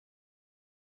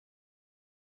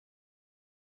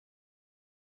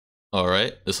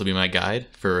Alright, this will be my guide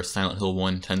for Silent Hill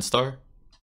 1 10-star.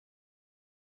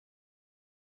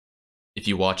 If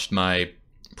you watched my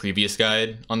previous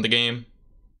guide on the game,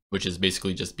 which is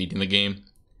basically just beating the game,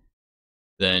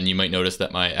 then you might notice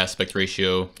that my aspect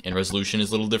ratio and resolution is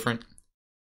a little different.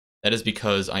 That is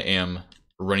because I am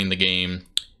running the game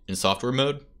in software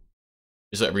mode,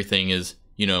 so everything is,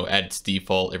 at its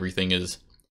default, everything is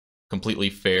completely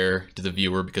fair to the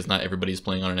viewer because not everybody is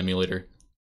playing on an emulator.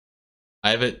 I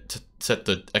have it set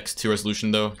the X2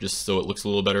 resolution though, just so it looks a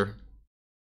little better.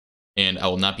 And I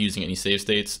will not be using any save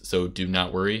states, so do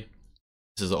not worry.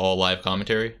 This is all live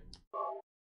commentary.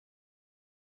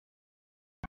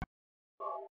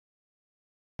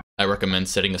 I recommend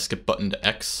setting a skip button to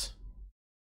X.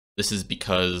 This is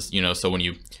because, so when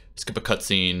you skip a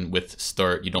cutscene with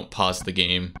start, you don't pause the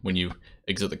game when you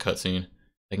exit the cutscene.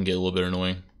 That can get a little bit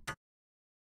annoying.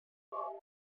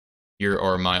 Here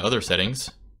are my other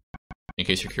settings, in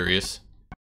case you're curious.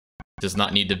 It does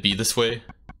not need to be this way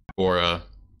for,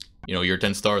 your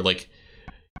 10-star. Like,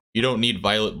 you don't need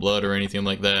violet blood or anything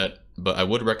like that, but I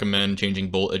would recommend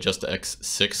changing bullet adjust to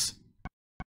X6.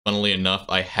 Funnily enough,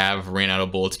 I have ran out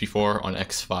of bullets before on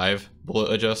X5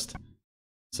 bullet adjust.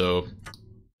 So,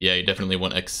 yeah, you definitely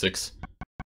want X6.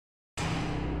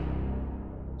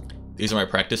 These are my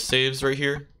practice saves right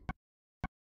here.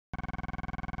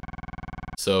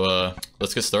 So,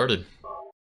 let's get started.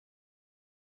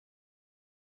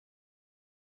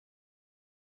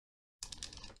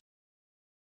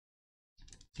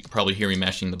 You can probably hear me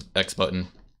mashing the X button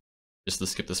just to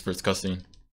skip this first cutscene.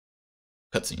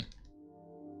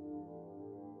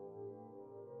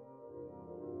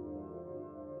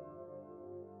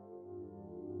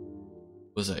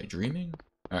 Was I dreaming?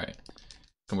 Alright.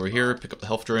 Come over here, pick up the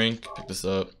health drink, pick this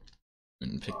up,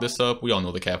 and pick this up. We all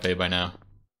know the cafe by now.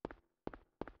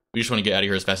 We just want to get out of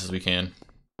here as fast as we can.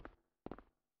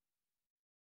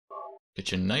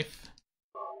 Kitchen knife.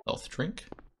 Health drink.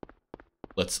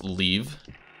 Let's leave.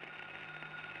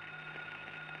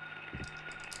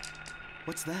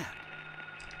 What's that?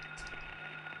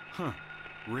 Huh.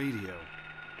 Radio.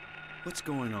 What's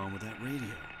going on with that radio?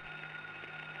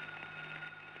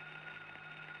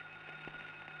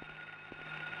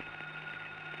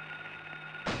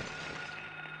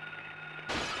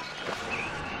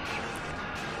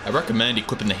 I recommend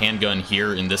equipping the handgun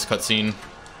here in this cutscene,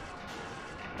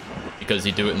 because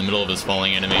you do it in the middle of his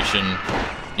falling animation.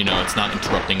 It's not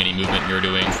interrupting any movement you're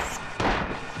doing.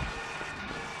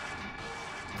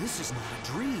 This is not a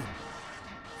dream.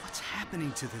 What's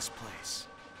happening to this place?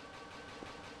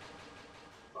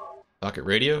 Pocket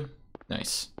radio?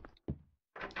 Nice.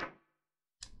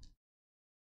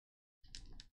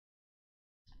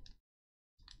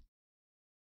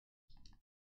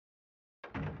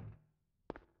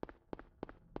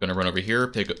 Gonna run over here,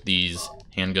 pick up these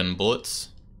handgun bullets.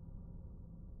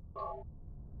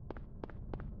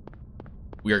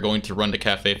 We are going to run to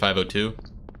Cafe 502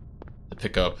 to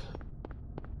pick up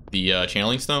the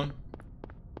channeling stone,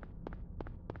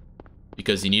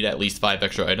 because you need at least 5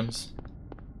 extra items.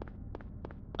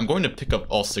 I'm going to pick up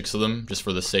all 6 of them just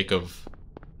for the sake of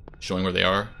showing where they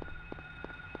are.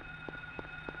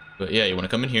 But yeah, you want to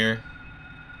come in here.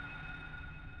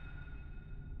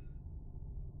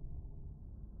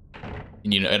 You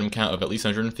need an item count of at least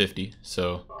 150,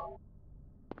 so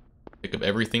pick up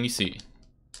everything you see.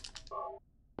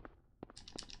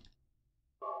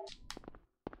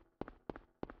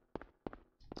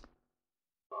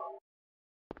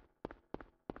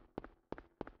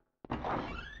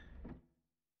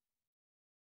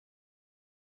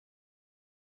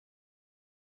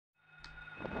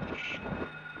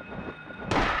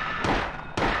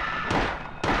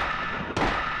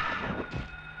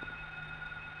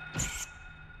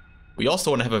 We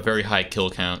also want to have a very high kill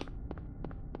count,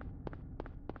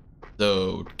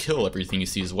 though kill everything you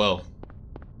see as well.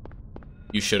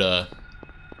 You should all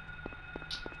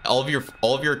of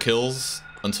your kills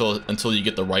until you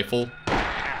get the rifle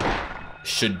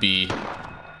should be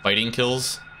fighting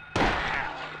kills.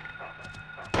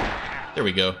 There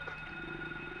we go.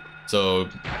 So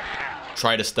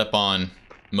try to step on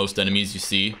most enemies you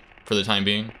see for the time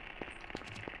being.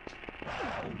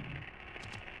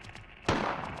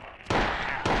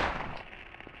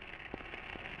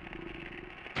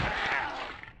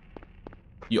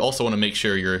 You also want to make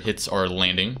sure your hits are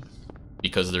landing,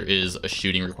 because there is a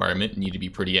shooting requirement. You need to be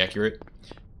pretty accurate.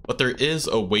 But there is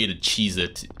a way to cheese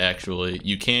it, actually.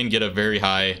 You can get a very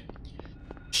high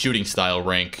shooting style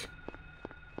rank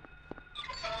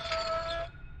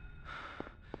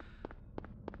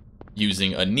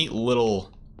using a neat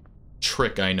little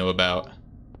trick I know about.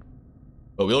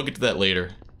 But we'll get to that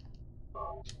later.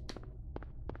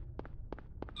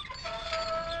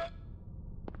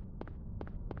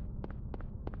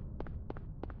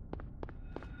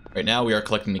 Right now we are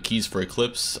collecting the keys for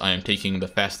Eclipse. I am taking the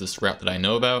fastest route that I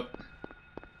know about.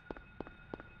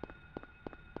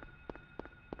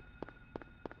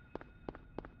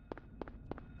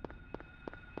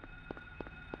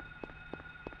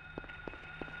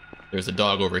 There's a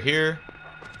dog over here.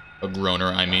 A groaner,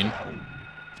 I mean.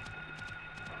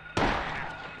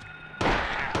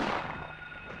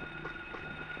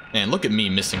 Man, look at me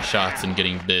missing shots and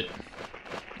getting bit.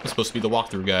 I'm supposed to be the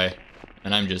walkthrough guy,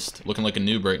 and I'm just looking like a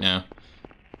noob right now.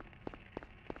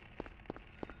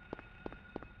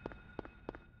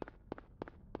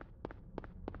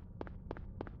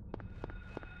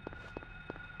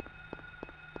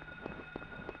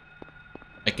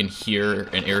 I can hear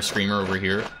an air screamer over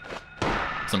here,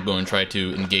 so I'm going to try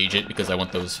to engage it because I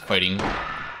want those fighting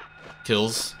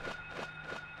kills.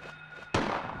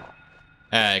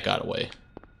 Ah, it got away.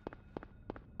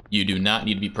 You do not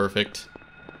need to be perfect.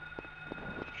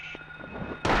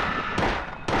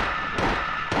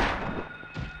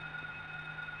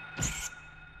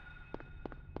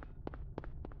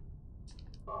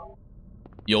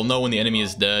 You'll know when the enemy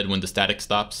is dead when the static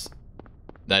stops.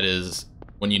 That is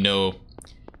when you know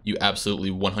you absolutely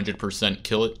 100%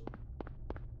 kill it.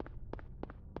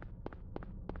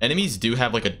 Enemies do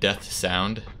have like a death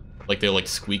sound, like they like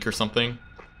squeak or something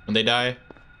when they die,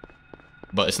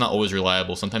 but it's not always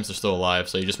reliable. Sometimes they're still alive,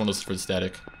 so you just want to listen for the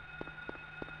static.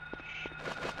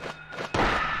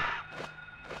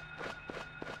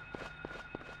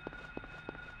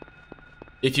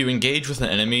 If you engage with an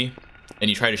enemy and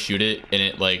you try to shoot it and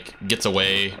it like gets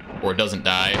away or doesn't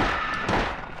die,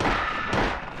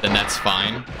 then that's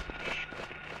fine,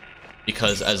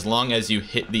 because as long as you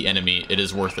hit the enemy, it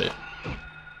is worth it.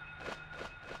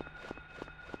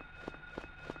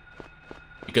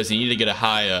 Because you need to get a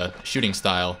high shooting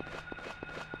style,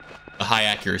 a high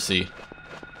accuracy.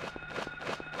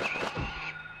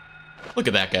 Look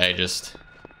at that guy just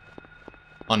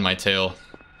on my tail.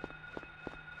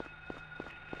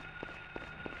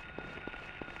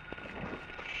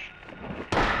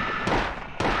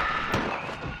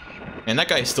 And that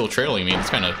guy is still trailing me. That's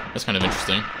kind of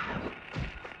interesting.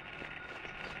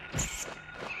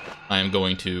 I am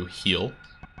going to heal.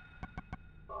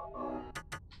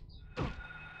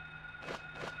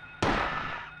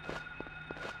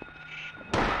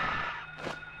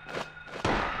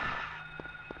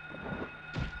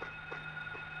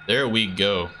 There we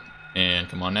go. And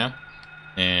come on now.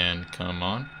 And come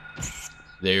on.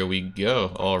 There we go.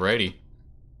 Alrighty.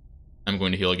 I'm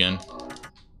going to heal again.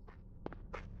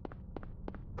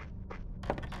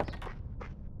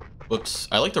 Whoops.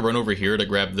 I like to run over here to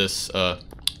grab this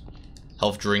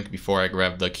health drink before I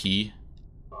grab the key,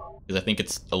 because I think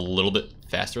it's a little bit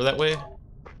faster that way.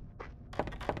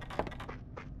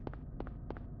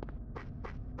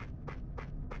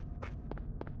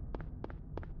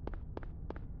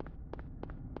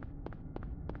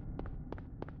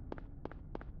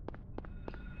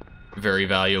 Very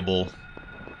valuable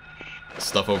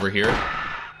stuff over here.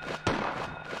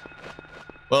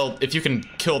 Well, if you can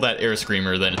kill that air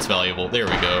screamer, then it's valuable. There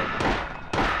we go.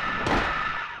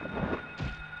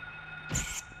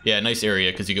 Yeah, nice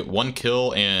area, because you get 1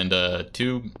 kill and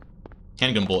 2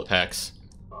 handgun bullet packs.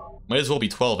 Might as well be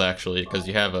 12, actually, because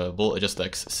you have a bullet adjust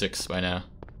X6 by now.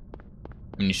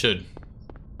 I mean, you should.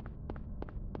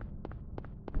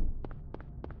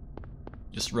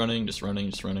 Just running, just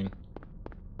running, just running.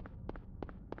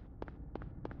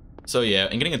 So yeah,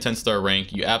 in getting a 10-star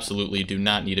rank, you absolutely do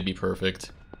not need to be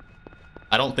perfect.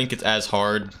 I don't think it's as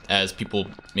hard as people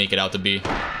make it out to be.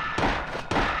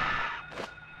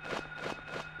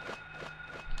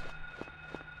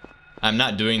 I'm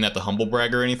not doing that to humble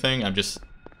brag or anything. I'm just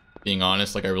being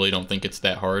honest. Like, I really don't think it's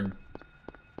that hard.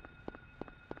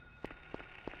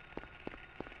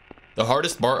 The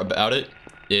hardest part about it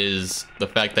is the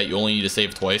fact that you only need to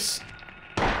save twice.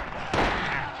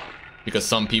 Because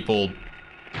some people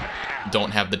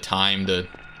don't have the time to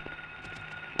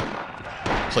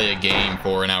play a game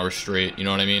for an hour straight, you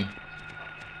know what I mean?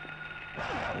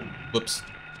 Whoops.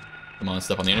 Come on,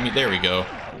 step on the enemy. There we go.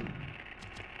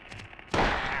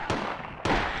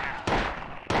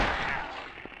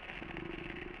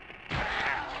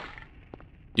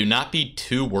 Do not be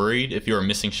too worried if you are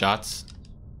missing shots,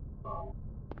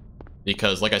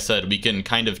 because like I said, we can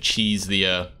kind of cheese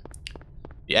the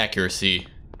accuracy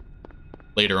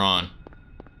later on.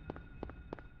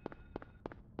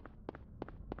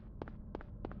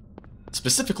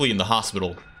 Specifically in the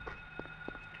hospital.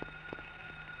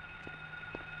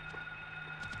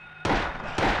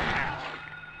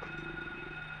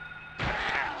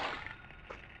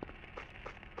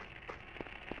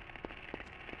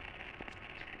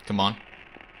 Come on.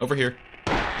 Over here.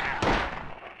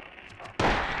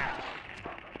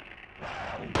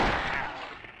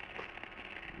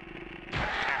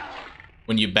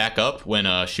 when you back up when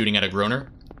shooting at a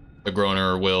groaner, the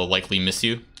groaner will likely miss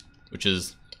you, which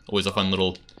is always a fun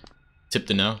little tip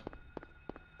to know.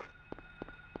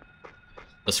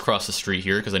 Let's cross the street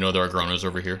here, because I know there are groaners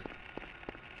over here.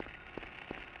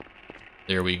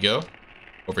 There we go.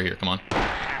 Over here, come on.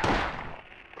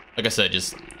 Like I said,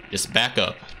 just back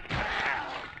up.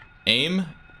 Aim,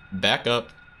 back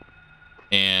up,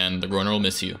 and the groaner will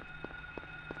miss you.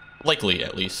 Likely,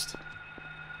 at least.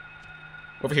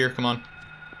 Over here, come on.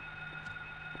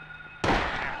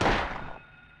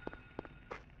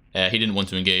 He didn't want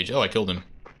to engage. Oh, I killed him.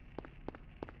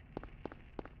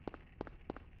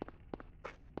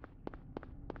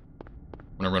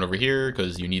 I'm gonna run over here,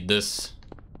 because you need this.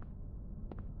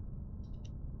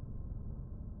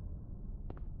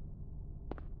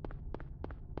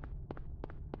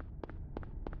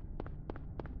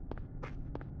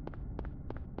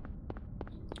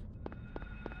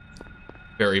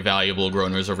 Very valuable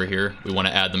groaners over here. We want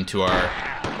to add them to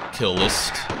our kill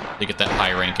list to get that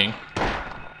high ranking.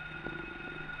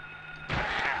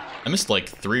 I missed like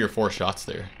 3 or 4 shots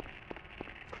there.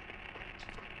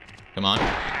 Come on.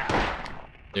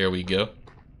 There we go.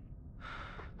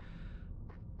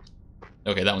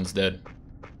 Okay, that one's dead.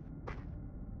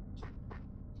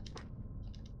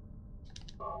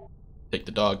 Take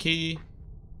the dog key.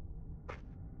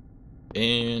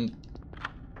 And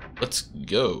let's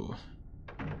go.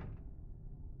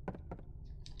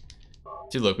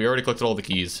 See, look, we already collected all the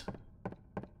keys.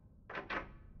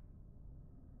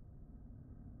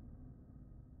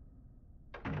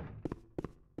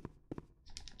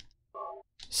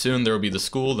 Soon there will be the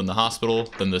school, then the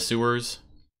hospital, then the sewers,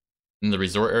 then the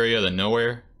resort area, then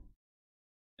nowhere.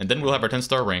 And then we'll have our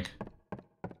 10-star rank.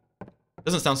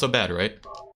 Doesn't sound so bad, right?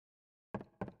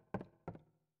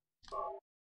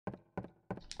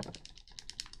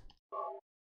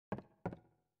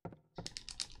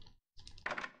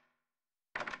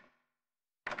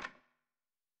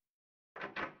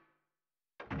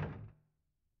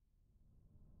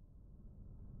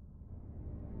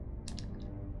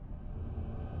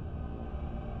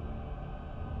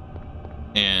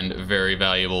 And very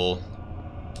valuable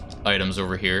items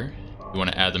over here. You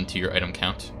want to add them to your item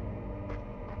count.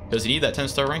 Because you need that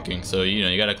 10-star ranking, so you know,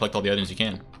 you gotta collect all the items you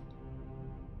can.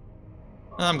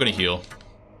 I'm gonna heal.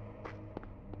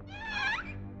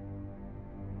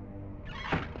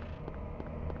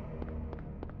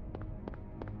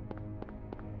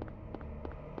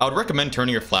 I would recommend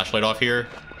turning your flashlight off here.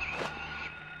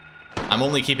 I'm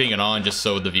only keeping it on just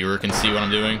so the viewer can see what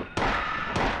I'm doing.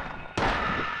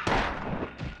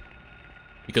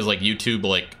 Because like YouTube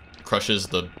like crushes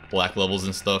the black levels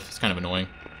and stuff. It's kind of annoying.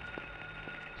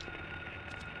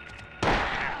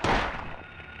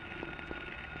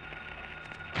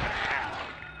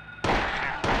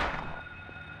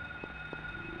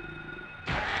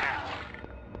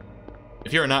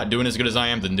 If you're not doing as good as I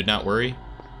am, then do not worry.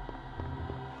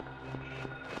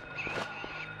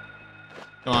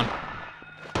 Come on.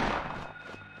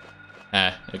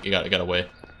 Ah, it got away.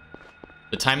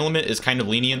 The time limit is kind of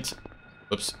lenient.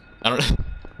 Whoops. I don't.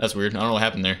 That's weird. I don't know what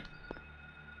happened there.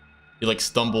 He like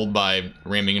stumbled by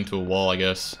ramming into a wall, I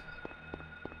guess.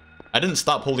 I didn't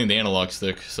stop holding the analog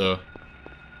stick, so.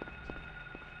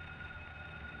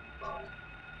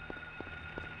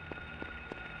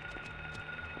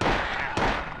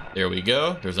 There we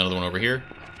go. There's another one over here.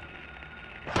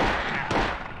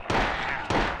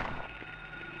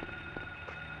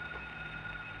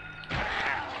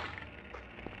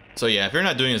 So yeah, if you're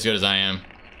not doing as good as I am,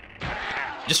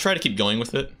 just try to keep going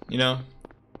with it, you know?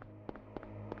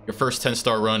 Your first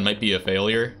 10-star run might be a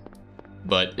failure,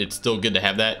 but it's still good to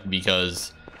have that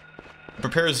because it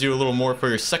prepares you a little more for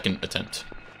your second attempt.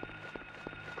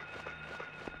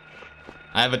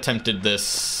 I've attempted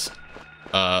this,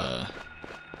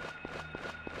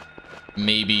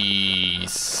 maybe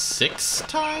 6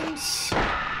 times?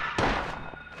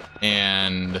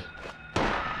 And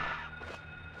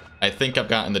I think I've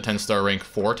gotten the 10-star rank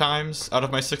 4 times out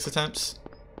of my 6 attempts.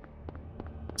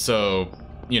 So,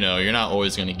 you know, you're not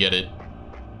always going to get it.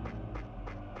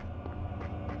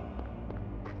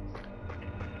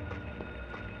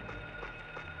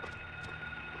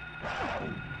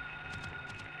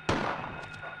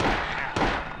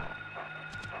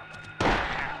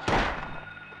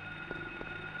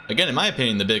 Again, in my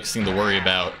opinion, the biggest thing to worry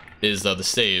about is the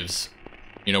saves.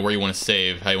 You know, where you want to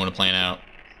save, how you want to plan out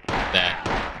that.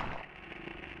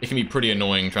 It can be pretty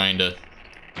annoying trying to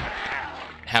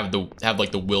have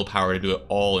like the willpower to do it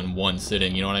all in one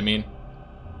sitting, you know what I mean?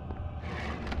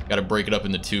 Gotta break it up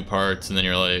into 2 parts, and then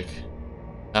you're like,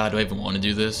 ah, do I even want to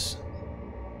do this?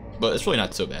 But it's really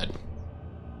not so bad.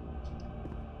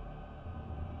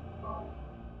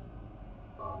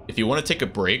 if you want to take a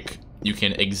break, you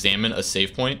can examine a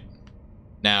save point.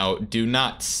 Now, do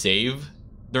not save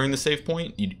during the save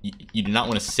point. You do not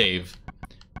want to save.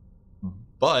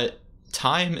 But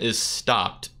time is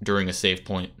stopped during a save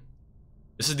point.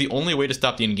 This is the only way to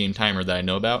stop the in-game timer that I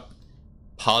know about.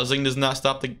 Pausing does not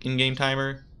stop the in-game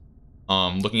timer.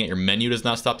 Looking at your menu does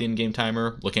not stop the in-game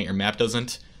timer. Looking at your map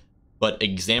doesn't. But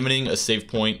examining a save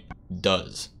point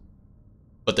does.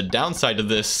 But the downside to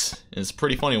this, and it's a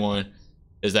pretty funny one,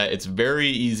 is that it's very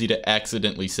easy to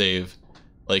accidentally save.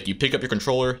 Like, you pick up your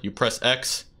controller, you press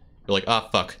X, you're like, ah,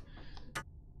 fuck.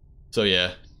 So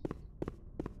yeah.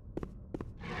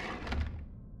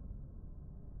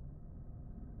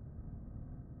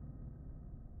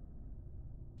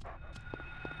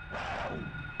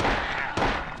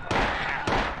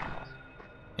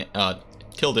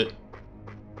 Killed it.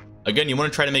 Again, you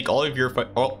want to try to make all of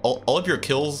your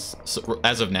kills,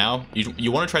 as of now,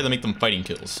 you want to try to make them fighting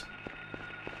kills.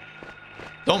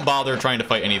 Don't bother trying to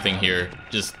fight anything here.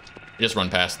 Just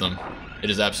run past them. It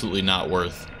is absolutely not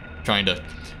worth trying to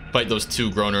fight those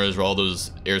two groaners or all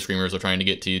those air screamers are trying to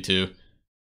get to you too.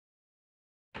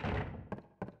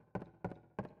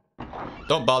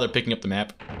 Don't bother picking up the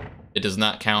map. It does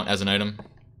not count as an item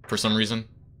for some reason.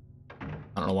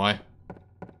 I don't know why.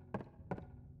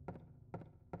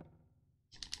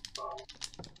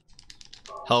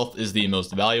 Health is the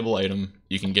most valuable item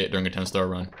you can get during a 10-star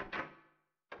run.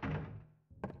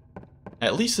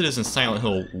 At least it is in Silent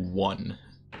Hill 1.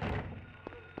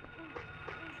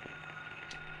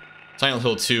 Silent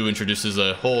Hill 2 introduces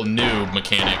a whole new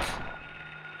mechanic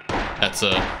that's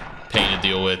a pain to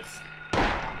deal with.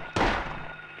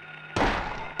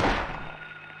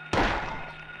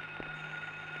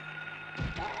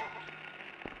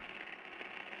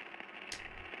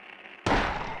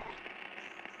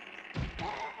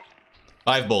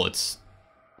 Five bullets.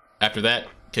 After that,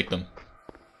 kick them.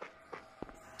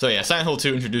 So yeah, Silent Hill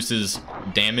 2 introduces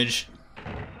damage.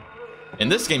 In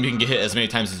this game, you can get hit as many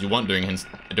times as you want during a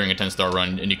 10-star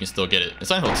run, and you can still get it. In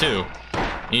Silent Hill 2,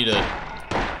 you need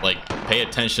to, like, pay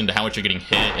attention to how much you're getting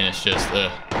hit, and it's just,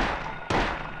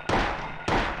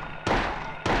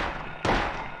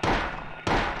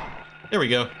 There we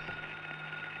go.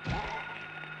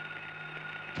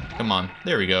 Come on,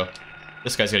 there we go.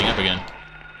 This guy's getting up again.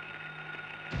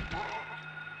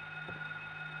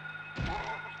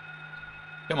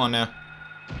 Come on now.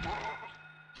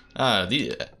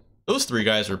 Those three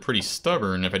guys are pretty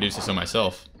stubborn, if I do say so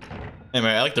myself.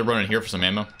 Anyway, I like to run in here for some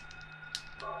ammo.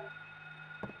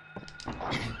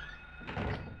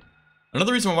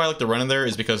 Another reason why I like to run in there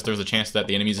is because there's a chance that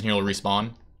the enemies in here will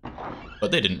respawn.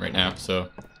 But they didn't right now, so...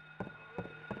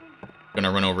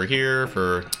 Gonna run over here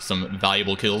for some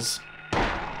valuable kills.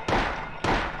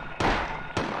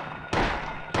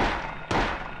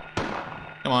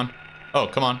 Come on. Oh,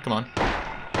 come on, come on.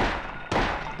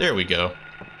 There we go.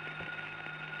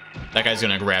 That guy's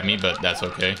gonna grab me, but that's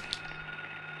okay.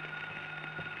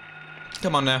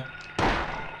 Come on now.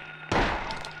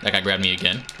 That guy grabbed me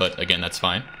again, but again, that's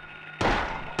fine.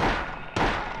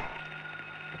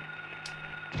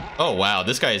 Oh wow,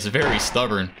 this guy is very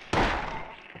stubborn.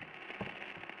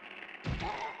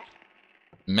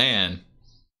 Man.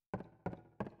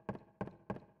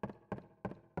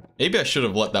 Maybe I should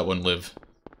have let that one live.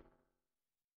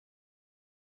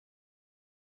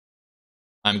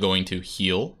 I'm going to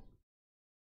heal.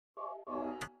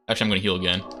 Actually, I'm going to heal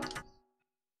again.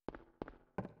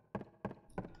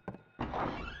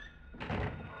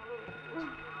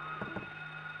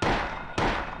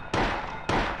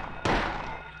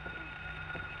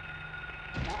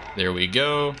 There we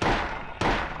go.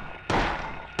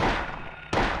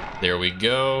 There we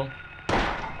go.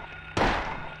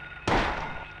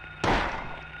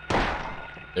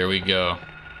 There we go.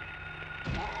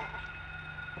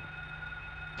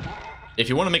 If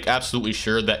you want to make absolutely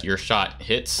sure that your shot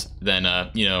hits, then,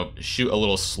 you know, shoot a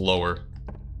little slower.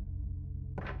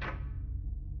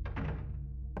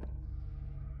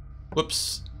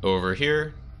 Whoops. Over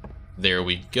here. There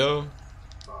we go.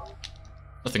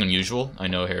 Nothing unusual, I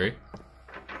know, Harry.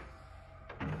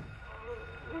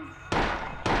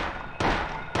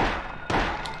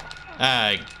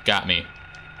 Ah, got me.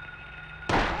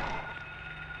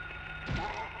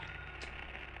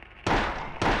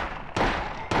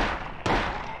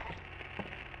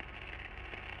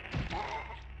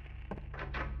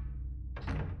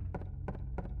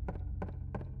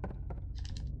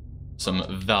 Some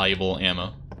valuable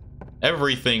ammo.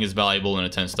 Everything is valuable in a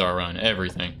 10-star run.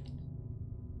 Everything.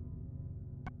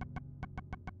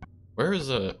 Where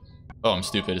is a... Oh, I'm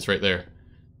stupid. It's right there.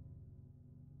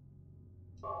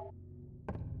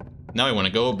 Now I want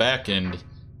to go back and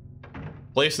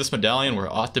Place this medallion where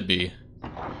it ought to be.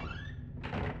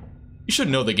 You should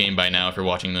know the game by now if you're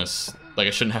watching this. Like,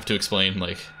 I shouldn't have to explain,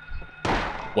 like,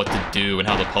 what to do and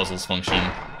how the puzzles function.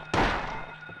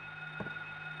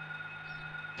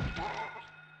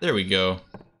 There we go.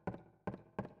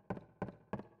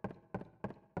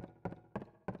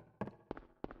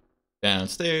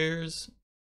 Downstairs.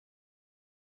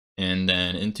 And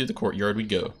then into the courtyard we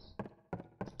go.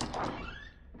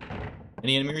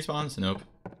 Any enemy respawns? Nope.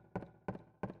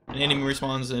 Any enemy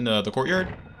respawns in the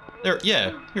courtyard? There,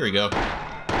 yeah, here we go.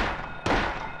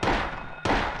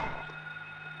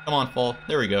 Come on, fall.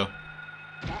 There we go.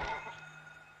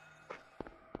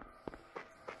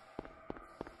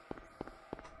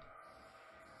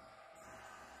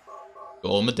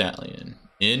 Gold medallion.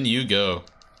 In you go.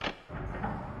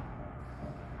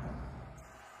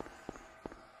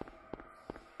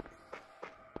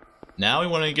 Now we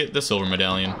want to get the silver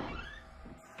medallion.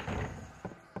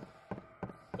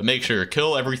 But make sure,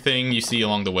 kill everything you see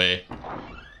along the way.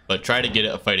 But try to get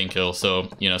it a fighting kill. So,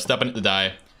 you know, step on it to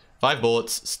die. 5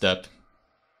 bullets, step.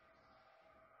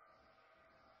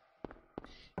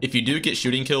 If you do get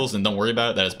shooting kills, then don't worry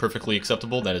about it. That is perfectly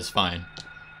acceptable. That is fine.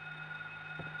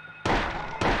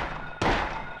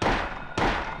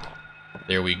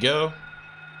 There we go.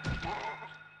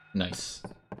 Nice.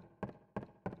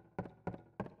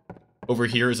 Over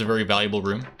here is a very valuable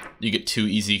room. You get 2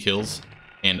 easy kills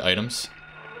and items.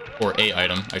 Or a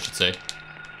item, I should say.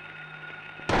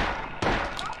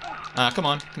 Come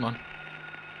on, come on.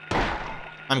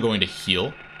 I'm going to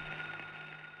heal.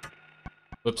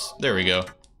 Whoops, there we go.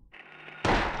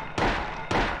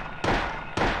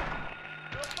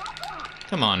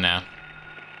 Come on now.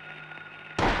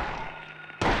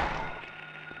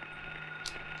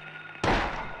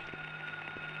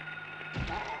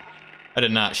 I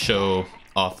did not show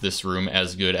off this room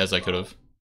as good as I could have.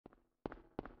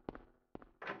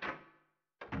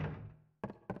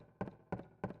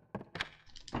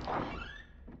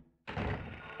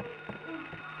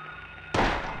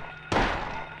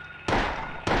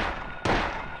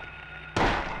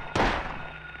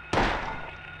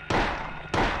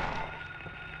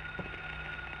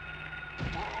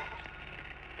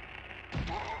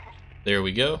 There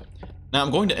we go. Now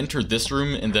I'm going to enter this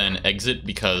room and then exit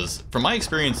because, from my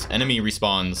experience, enemy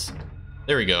respawns.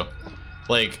 There we go.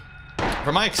 Like,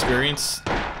 from my experience,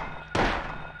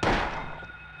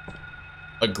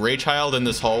 a gray child in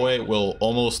this hallway will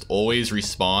almost always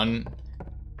respawn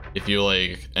if you,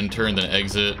 like, enter and then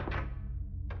exit.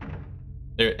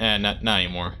 There, not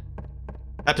anymore.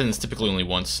 Happens typically only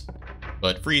once,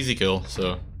 but free easy kill,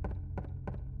 so.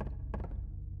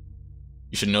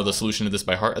 You should know the solution to this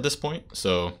by heart at this point,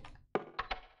 so.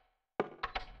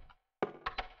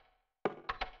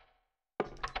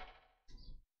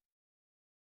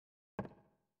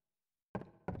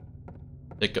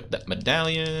 Pick up that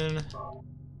medallion.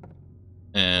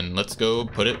 And let's go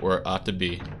put it where it ought to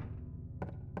be.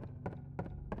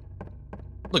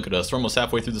 Look at us, we're almost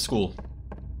halfway through the school.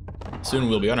 Soon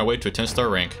we'll be on our way to a 10-star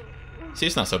rank. See,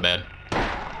 it's not so bad.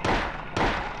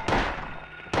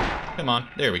 Come on,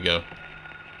 there we go.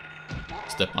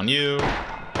 Step on you.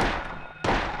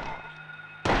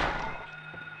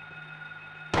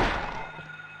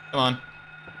 Come on.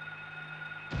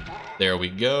 There we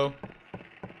go.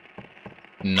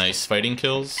 Nice fighting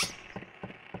kills.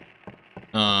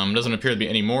 Doesn't appear to be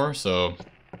any more, so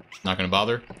not gonna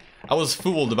bother. I was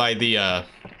fooled by the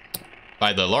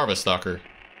larva stalker.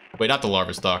 Wait, not the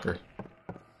larva stalker.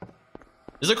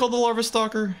 Is it called the larva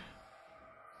stalker?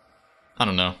 I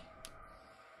don't know.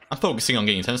 I'm focusing on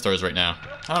getting 10 stars right now.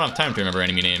 I don't have time to remember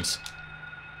enemy names.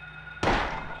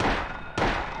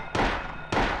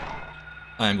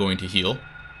 I'm going to heal.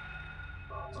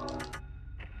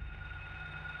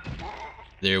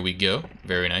 There we go.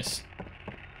 Very nice.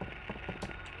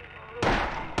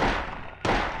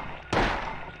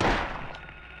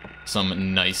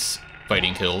 Some nice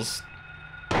fighting kills.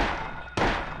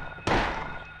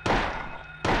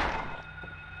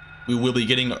 We will be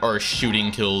getting our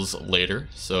shooting kills later,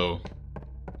 so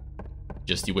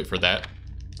just you wait for that.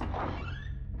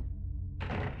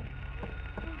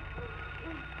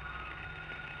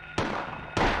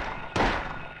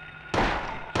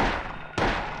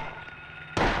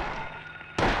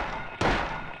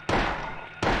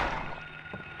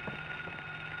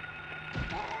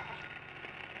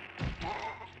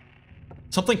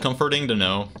 Something comforting to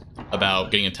know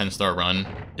about getting a 10-star run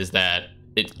is that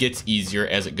it gets easier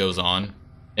as it goes on.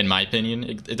 In my opinion,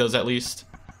 it does at least.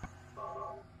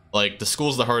 Like, the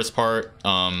school's the hardest part.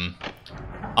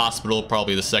 Hospital,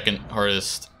 probably the second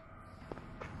hardest.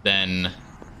 Then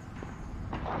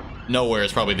nowhere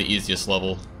is probably the easiest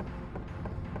level.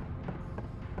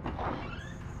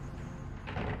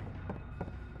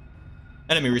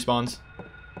 Enemy respawns.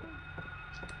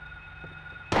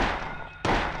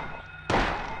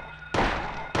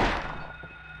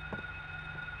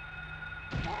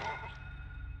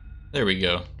 There we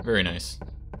go. Very nice.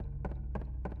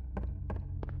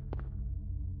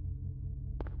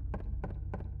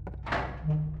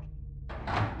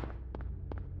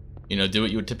 You know, do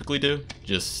what you would typically do.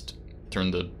 Just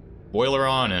turn the boiler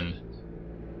on and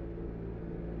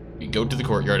we go to the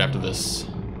courtyard after this.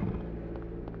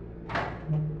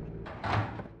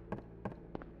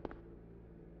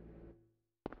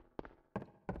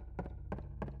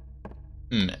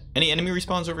 Any enemy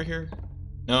respawns over here?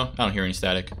 No, I don't hear any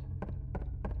static.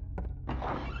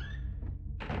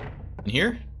 In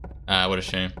here? Ah, what a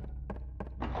shame.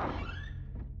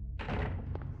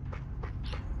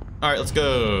 Alright, let's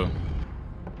go.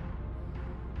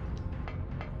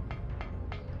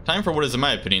 Time for what is, in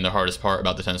my opinion, the hardest part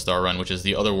about the 10-star run, which is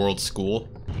the Otherworld School.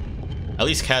 At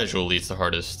least casually, it's the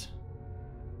hardest.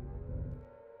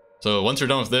 So once you're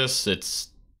done with this, it's...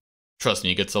 Trust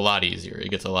me, it gets a lot easier. It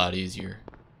gets a lot easier.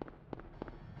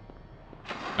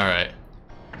 Alright.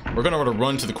 We're gonna want to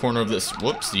run to the corner of this...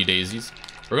 Whoopsie daisies.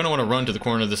 We're gonna want to run to the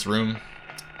corner of this room.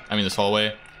 I mean, this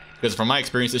hallway. Because from my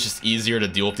experience, it's just easier to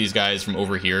deal with these guys from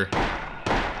over here.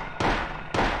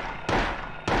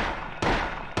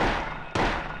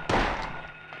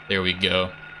 There we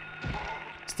go.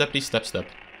 Steppity step step.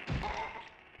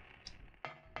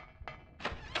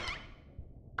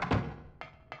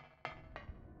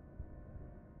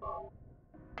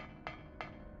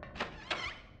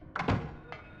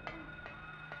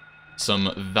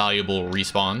 Some valuable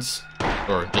respawns.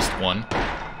 Or just one.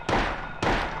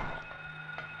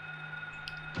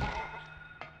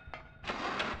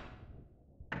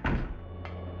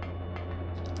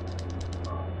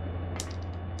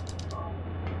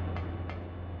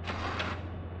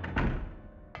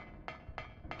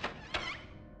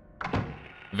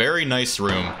 Very nice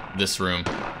room, this room.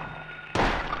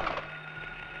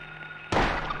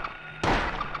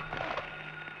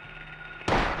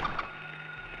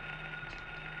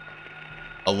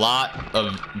 A lot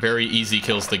of very easy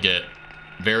kills to get.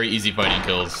 Very easy fighting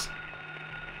kills.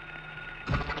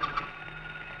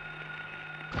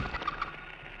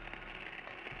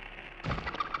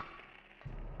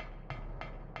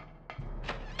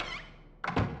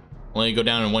 Only go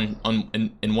down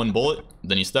in one bullet,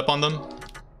 then you step on them.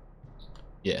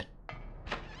 Yeah.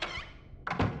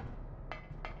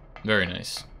 Very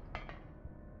nice.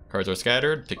 Cards are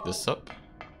scattered. Pick this up.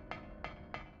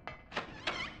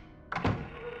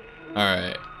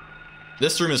 Alright.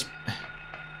 This room is...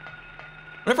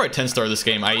 Whenever I 10-star this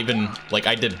game, I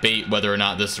debate whether or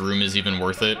not this room is even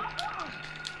worth it.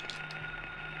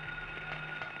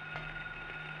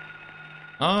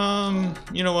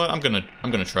 You know what? I'm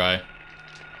gonna try.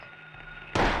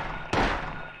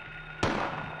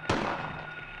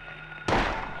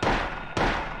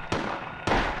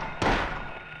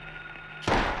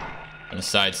 Gonna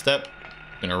sidestep.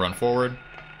 Gonna run forward.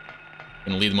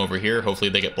 Gonna lead them over here. Hopefully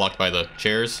they get blocked by the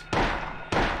chairs.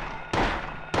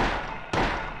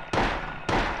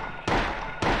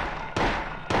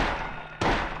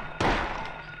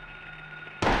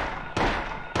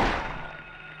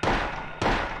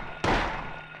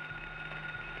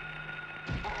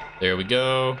 There we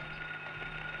go.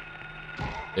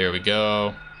 There we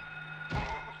go.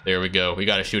 There we go. We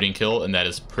got a shooting kill, and that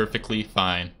is perfectly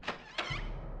fine.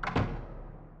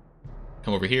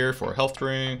 Come over here for a health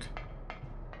drink.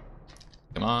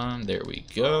 Come on, there we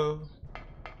go.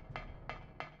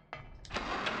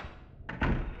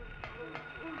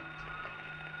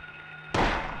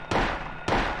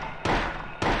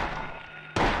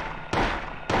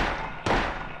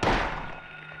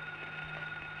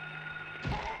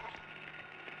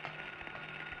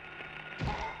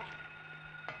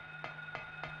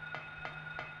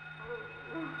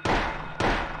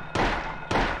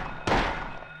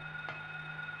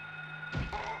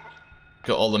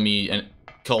 Kill all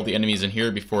the enemies in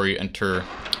here before you enter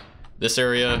this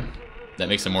area. That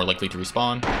makes them more likely to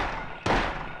respawn.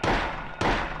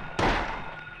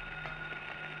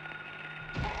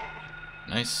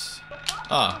 Nice.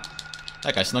 Ah,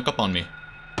 that guy snuck up on me.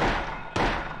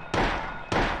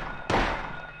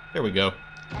 There we go.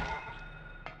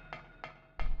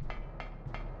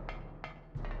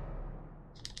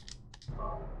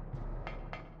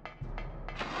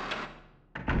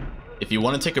 If you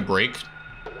want to take a break,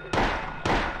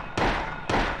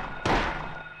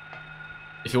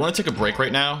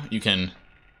 right now, you can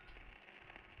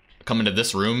come into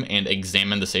this room and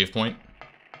examine the save point.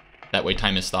 That way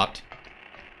time is stopped.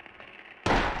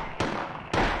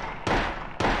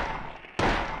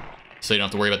 So you don't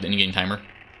have to worry about the in-game timer.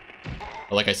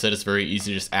 But like I said, it's very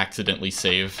easy to just accidentally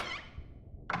save.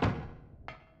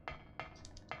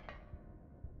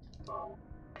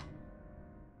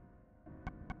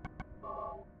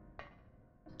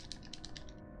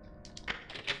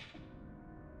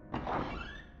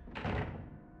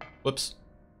 Whoops.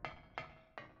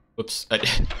 Whoops.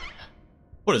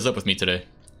 What is up with me today?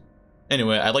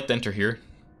 Anyway, I'd like to enter here.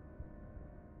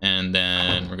 And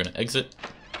then we're going to exit.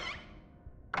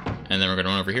 And then we're going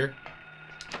to run over here.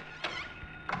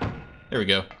 There we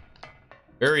go.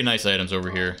 Very nice items over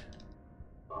here.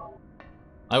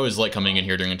 I always like coming in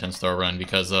here during a 10-star run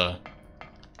because,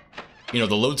 you know,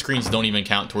 the load screens don't even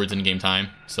count towards in-game time.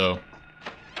 So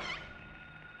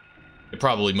it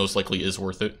probably most likely is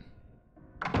worth it.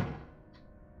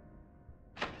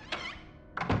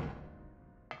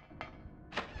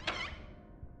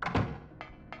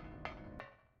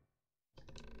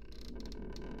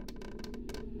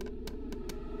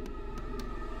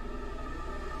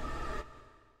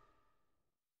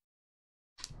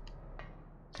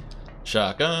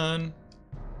 Shotgun.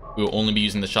 We will only be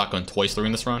using the shotgun twice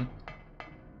during this run.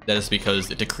 That is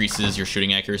because it decreases your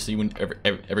shooting accuracy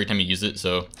every time you use it,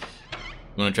 so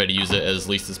you want to try to use it as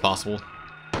least as possible.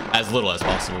 As little as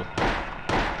possible.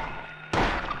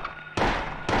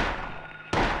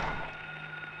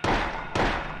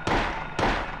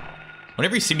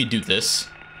 Whenever you see me do this,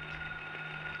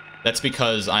 that's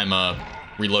because I'm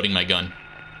reloading my gun.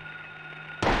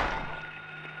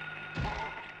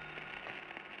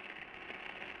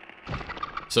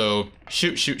 So,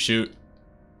 shoot, shoot, shoot.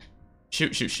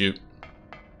 Shoot, shoot, shoot.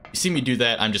 You see me do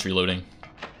that, I'm just reloading.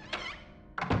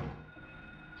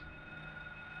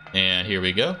 And here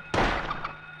we go.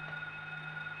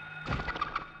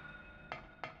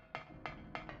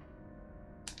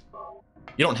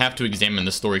 You don't have to examine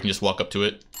this door, you can just walk up to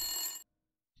it.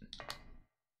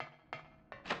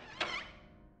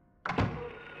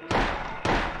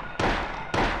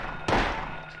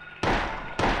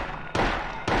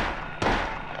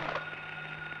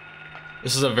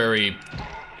 This is a very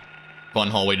fun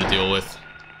hallway to deal with.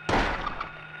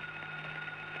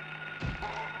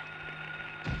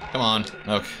 Come on.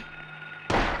 Okay.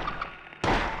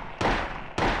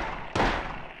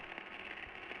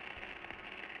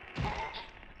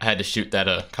 I had to shoot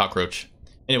that cockroach.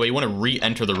 Anyway, you want to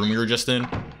re-enter the room you were just in,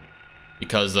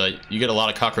 because you get a lot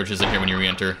of cockroaches in here when you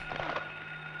re-enter.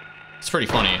 It's pretty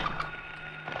funny.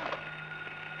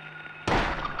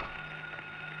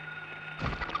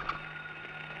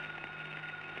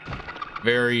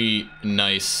 Very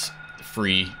nice,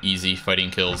 free, easy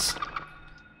fighting kills.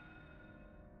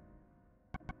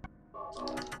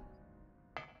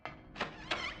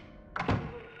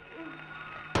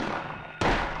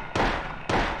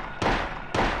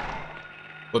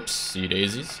 Whoopsie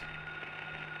daisies.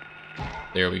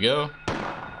 There we go.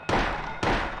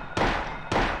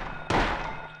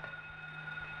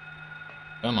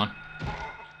 Come on.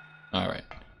 Alright.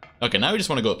 Okay, now we just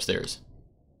want to go upstairs.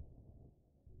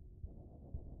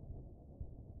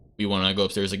 We want to go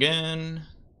upstairs again.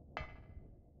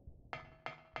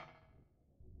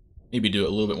 Maybe do it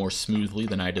a little bit more smoothly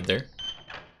than I did there.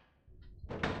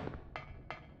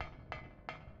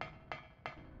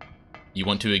 You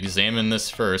want to examine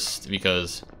this first,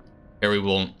 because Harry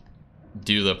won't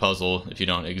do the puzzle if you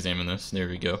don't examine this. There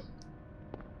we go.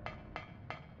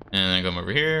 And then come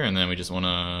over here, and then we just want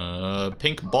a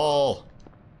pink ball.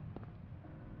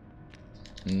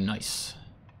 Nice.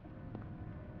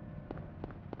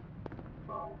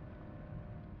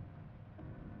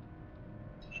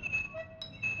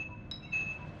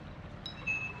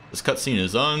 This cutscene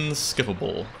is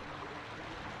unskippable.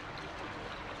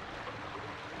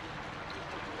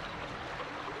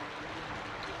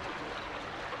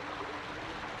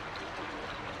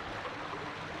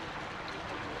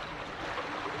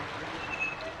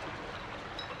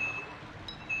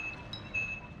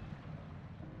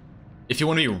 If you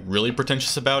want to be really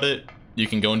pretentious about it, you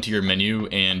can go into your menu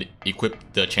and equip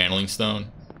the channeling stone.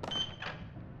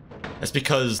 That's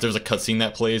because there's a cutscene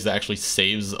that plays that actually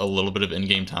saves a little bit of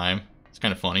in-game time. It's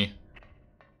kind of funny.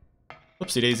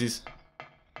 Whoopsie daisies.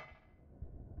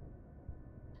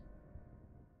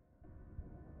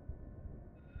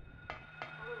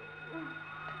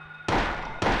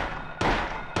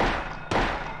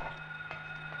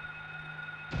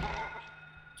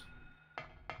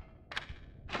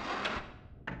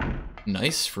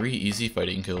 Nice, free, easy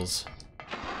fighting kills.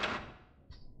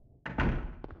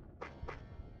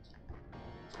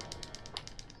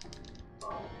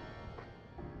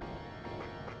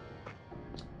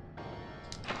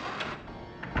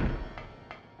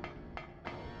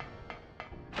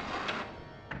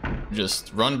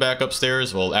 Just run back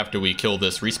upstairs, well, after we kill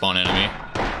this respawn enemy.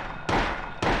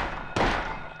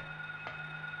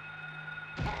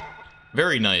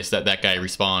 Very nice that that guy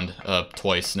respawned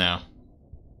twice now.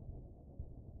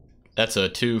 That's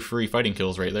 2 free fighting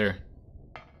kills right there.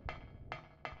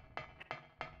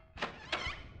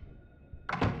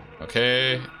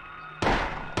 Okay.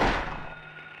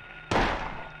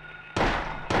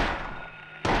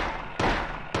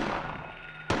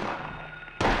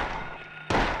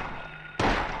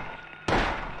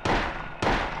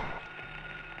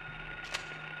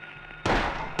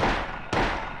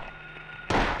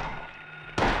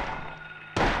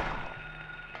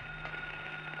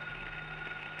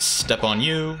 Step on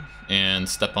you, and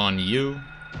step on you.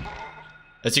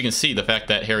 As you can see, the fact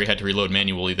that Harry had to reload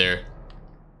manually there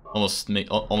almost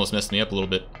messed me up a little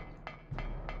bit.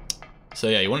 So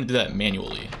yeah, you want to do that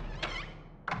manually.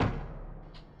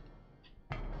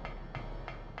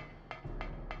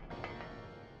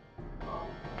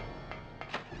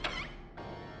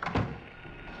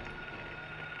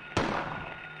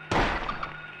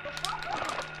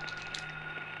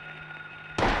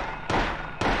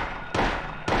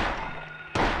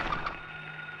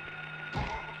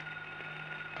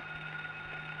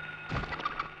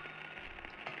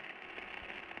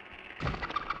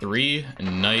 Three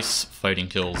nice fighting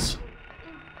kills.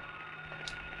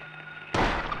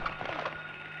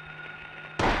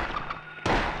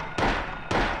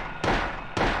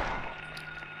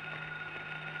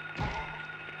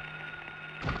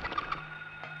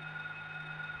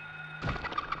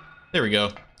 There we go.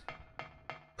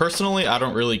 Personally, I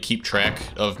don't really keep track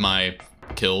of my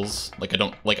kills. I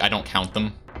don't count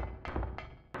them.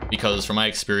 Because from my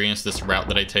experience, this route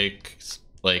that I take,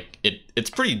 it's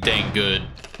pretty dang good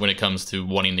when it comes to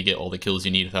wanting to get all the kills you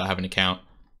need without having to count.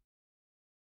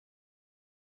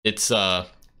 It's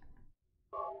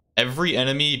every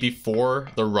enemy before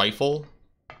the rifle,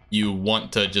 you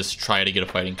want to just try to get a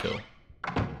fighting kill.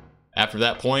 After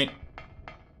that point,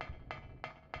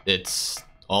 it's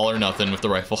all or nothing with the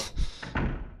rifle.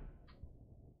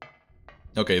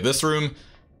 Okay, this room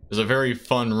is a very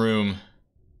fun room.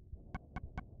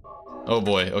 Oh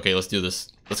boy, okay, let's do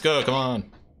this. Let's go, come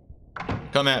on.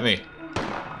 Come at me.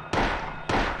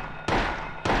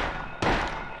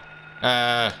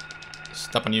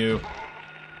 Step on you.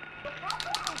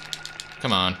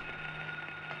 Come on.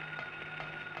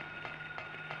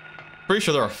 Pretty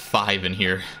sure there are 5 in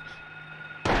here.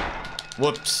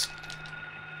 Whoops.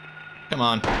 Come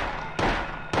on.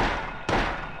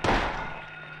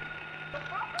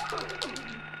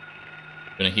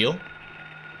 Gonna heal?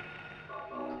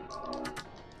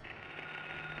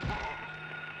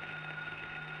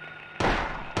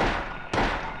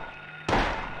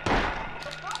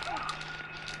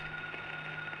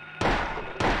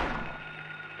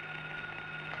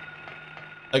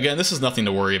 Again, this is nothing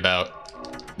to worry about,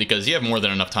 because you have more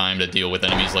than enough time to deal with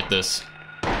enemies like this.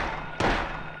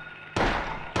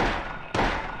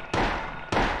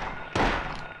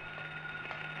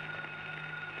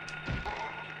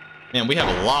 Man, we have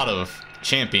a lot of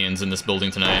champions in this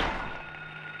building tonight.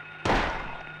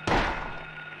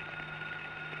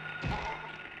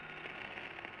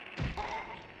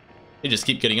 They just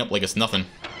keep getting up like it's nothing.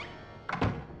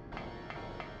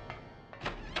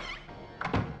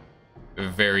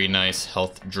 Very nice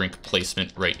health drink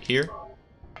placement right here.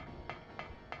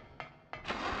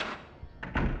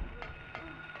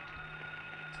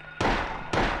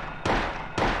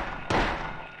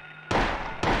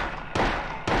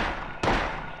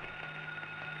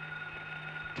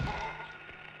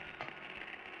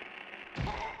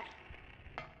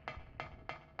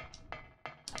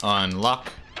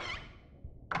 Unlock.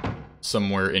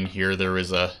 Somewhere in here there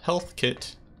is a health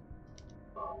kit.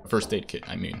 First aid kit,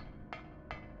 I mean.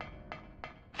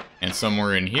 And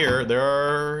somewhere in here, there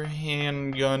are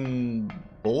handgun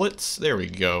bullets. There we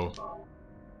go.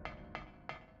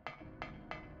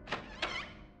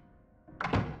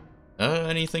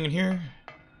 Anything in here?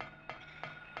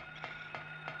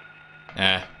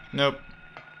 Ah, nope.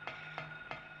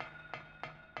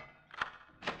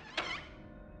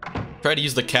 Try to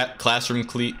use the classroom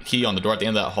key on the door at the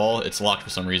end of that hall. It's locked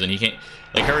for some reason. He can't,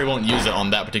 Harry won't use it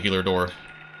on that particular door.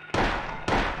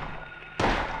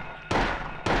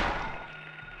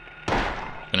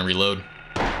 Gonna reload.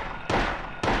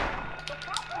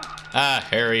 Ah,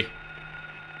 Harry.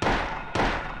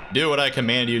 Do what I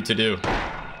command you to do.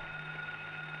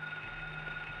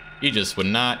 He just would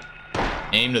not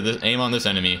aim on this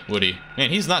enemy, would he? Man,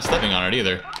 he's not stepping on it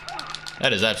either.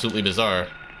 That is absolutely bizarre.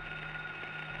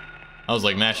 I was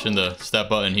like mashing the step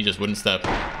button, he just wouldn't step.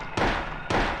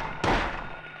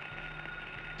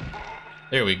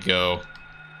 There we go.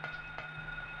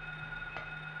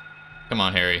 Come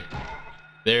on, Harry.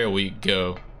 There we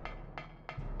go.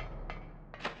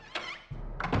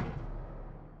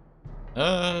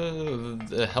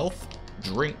 The health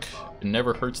drink. It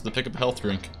never hurts to pick up a health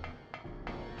drink.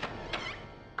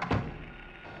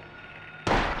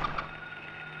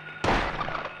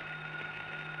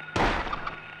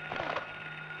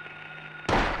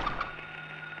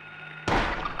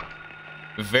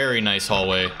 Very nice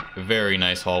hallway. Very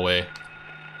nice hallway.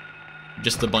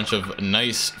 Just a bunch of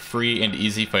nice, free, and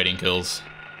easy fighting kills.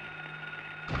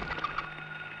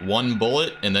 One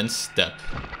bullet, and then step.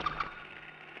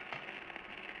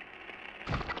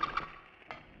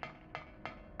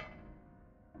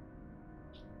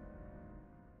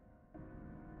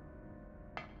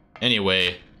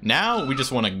 Anyway, now we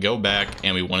just want to go back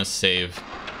and we want to save.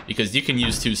 Because you can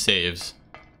use 2 saves.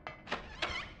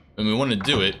 And we want to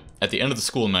do it at the end of the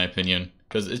school, in my opinion.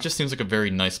 Because it just seems like a very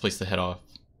nice place to head off.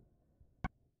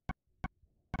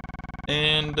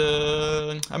 And,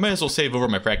 I might as well save over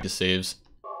my practice saves.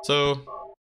 So,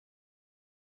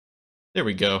 there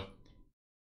we go.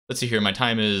 Let's see here, my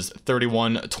time is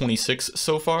 31:26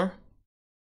 so far.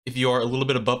 If you are a little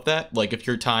bit above that, like if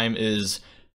your time is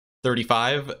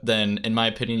 35, then in my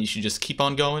opinion you should just keep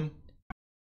on going.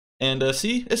 And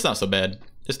see, it's not so bad.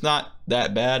 It's not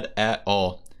that bad at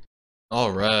all.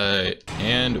 Alright,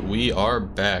 and we are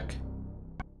back.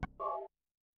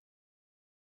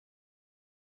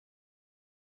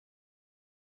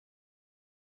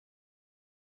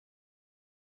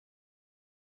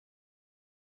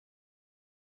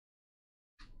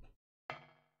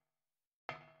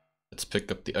 Let's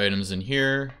pick up the items in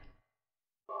here.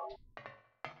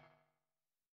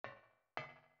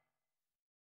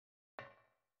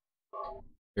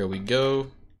 Here we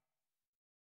go.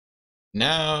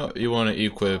 Now you want to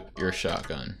equip your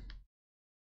shotgun.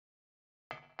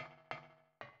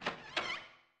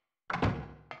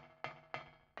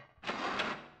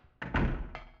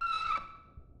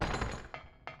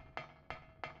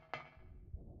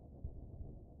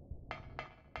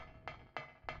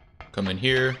 Come in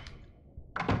here.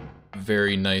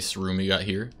 Very nice room you got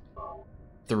here.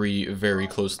 3 very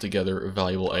close together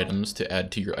valuable items to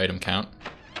add to your item count.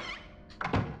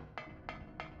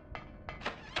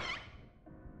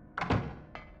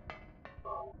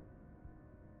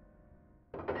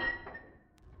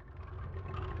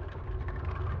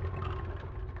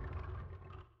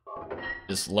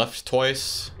 Just left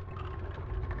twice.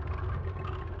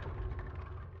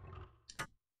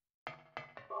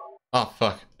 Oh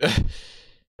fuck.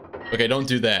 Okay, don't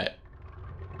do that.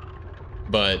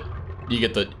 But you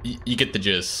get the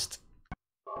gist.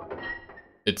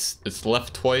 It's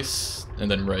left twice and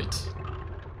then right.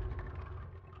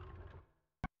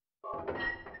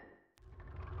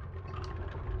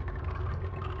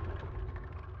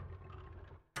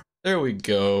 There we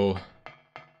go.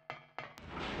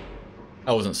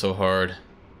 That wasn't so hard.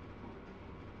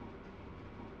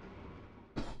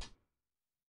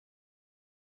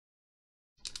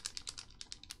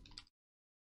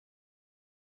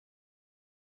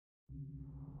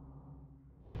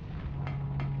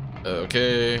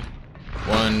 Okay.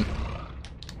 1,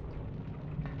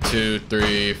 2,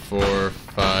 3, 4,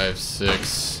 5,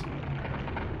 6.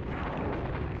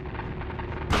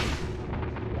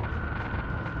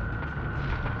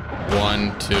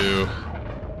 One, two.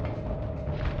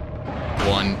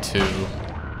 1, 2.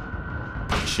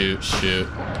 Shoot, shoot.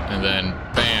 And then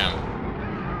bam.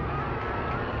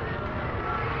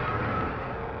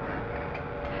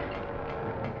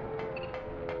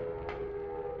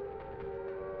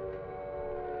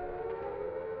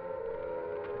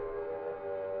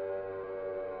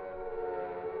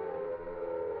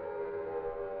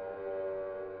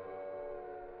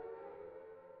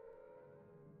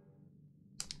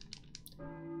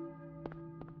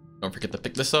 Don't forget to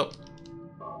pick this up.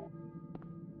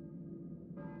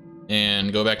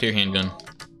 And go back to your handgun.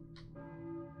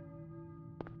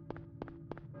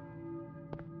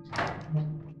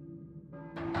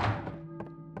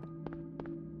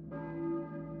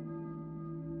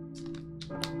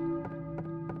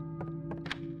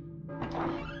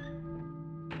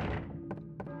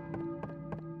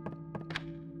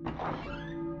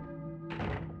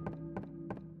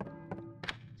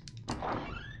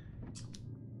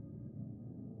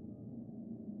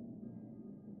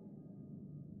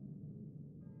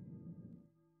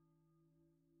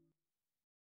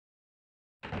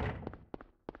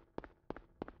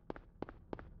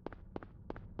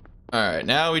 Alright,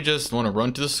 now we just want to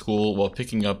run to the school while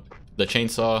picking up the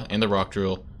chainsaw and the rock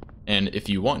drill. And if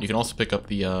you want, you can also pick up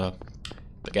the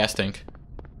gas tank.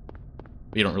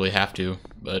 You don't really have to,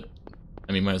 but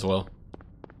I mean, might as well.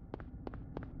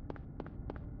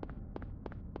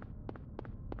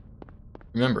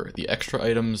 Remember, the extra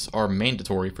items are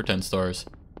mandatory for 10 stars.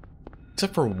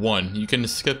 Except for one. You can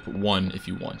skip one if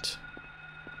you want.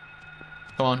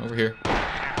 Come on, over here.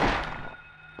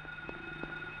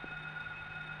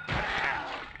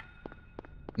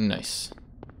 Nice.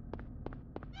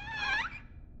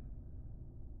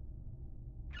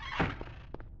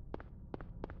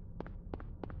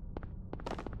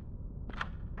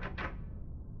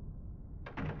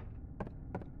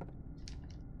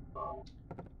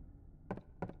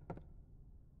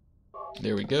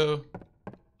 There we go.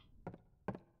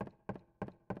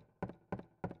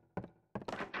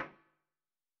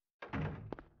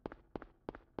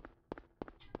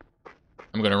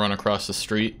 I'm gonna run across the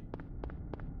street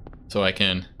so I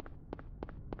can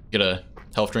get a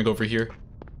health drink over here.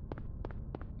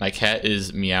 My cat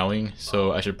is meowing,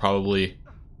 so I should probably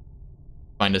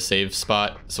find a save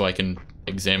spot so I can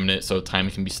examine it so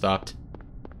time can be stopped.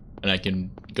 And I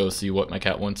can go see what my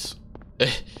cat wants.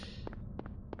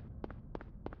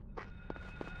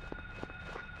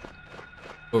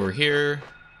 Over here.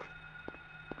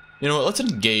 You know what, let's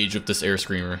engage with this air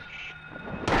screamer.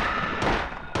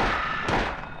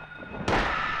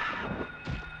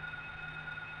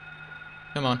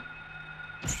 Come on.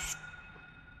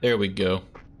 There we go.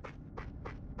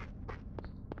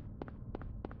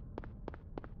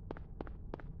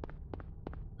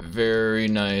 Very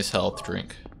nice health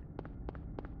drink.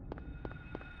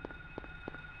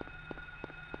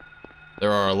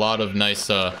 There are a lot of nice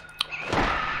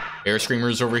air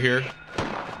screamers over here.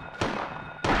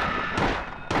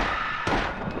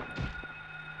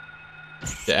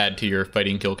 To add to your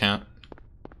fighting kill count.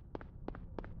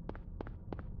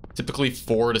 Typically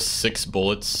 4 to 6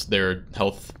 bullets. Their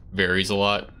health varies a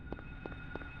lot.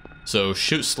 So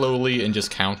shoot slowly and just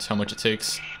count how much it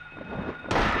takes.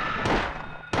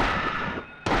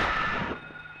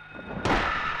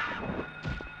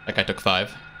 That guy took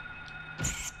 5.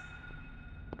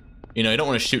 You know, you don't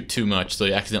want to shoot too much so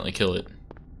you accidentally kill it.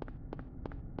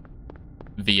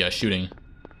 Via shooting.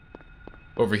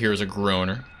 Over here is a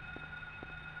groaner.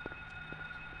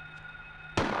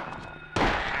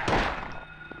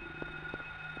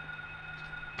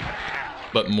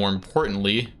 But more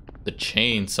importantly, the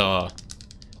chainsaw.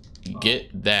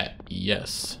 Get that,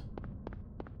 yes.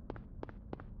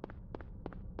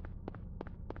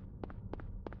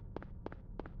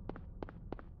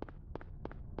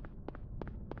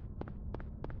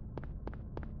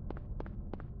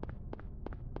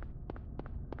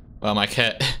 Well, my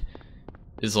cat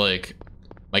is like,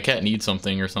 my cat needs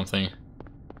something or something.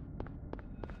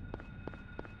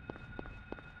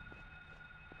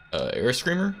 Air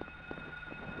screamer?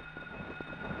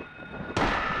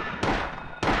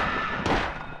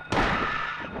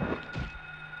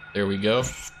 There we go.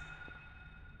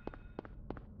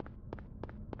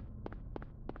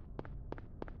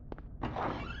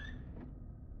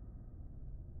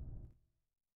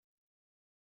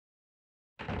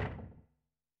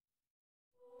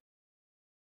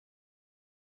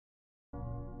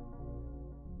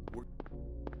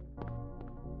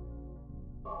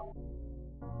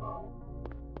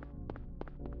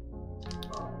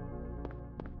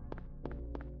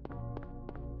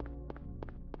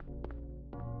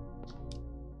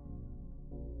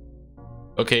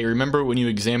 Okay, remember when you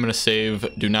examine a save,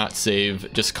 do not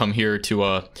save. Just come here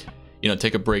to, you know,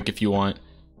 take a break if you want.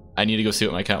 I need to go see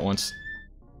what my cat wants.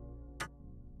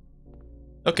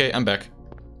 Okay, I'm back.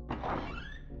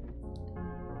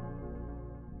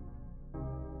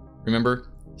 Remember,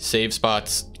 save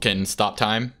spots can stop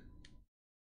time.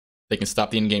 They can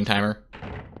stop the in-game timer.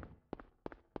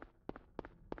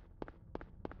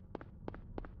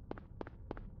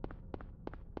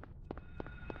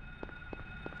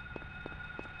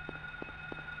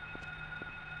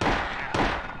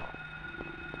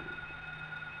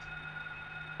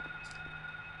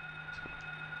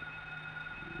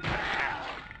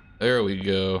 There we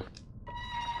go.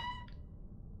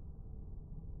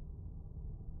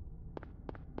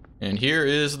 And here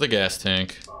is the gas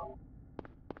tank.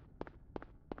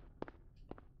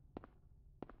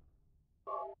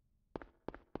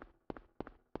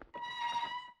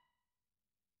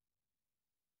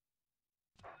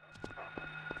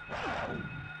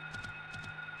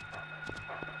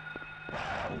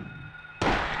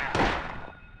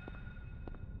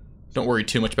 Don't worry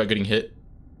too much about getting hit.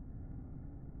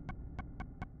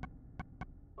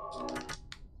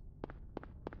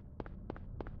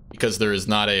 Because there is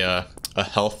not a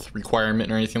health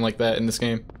requirement or anything like that in this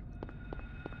game.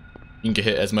 You can get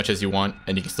hit as much as you want,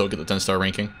 and you can still get the 10-star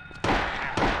ranking.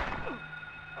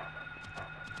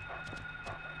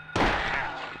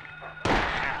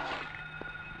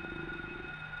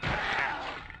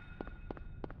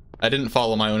 I didn't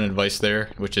follow my own advice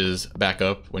there, which is back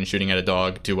up when shooting at a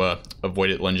dog to avoid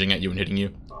it lunging at you and hitting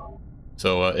you.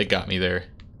 So it got me there.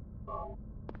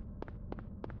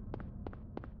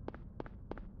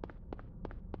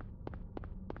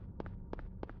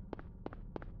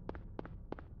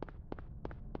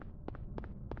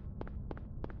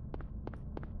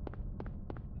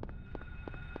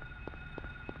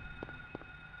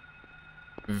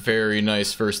 Very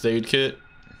nice first aid kit.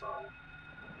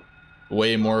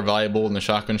 Way more valuable than the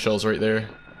shotgun shells right there,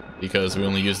 because we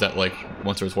only use that like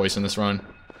once or twice in this run.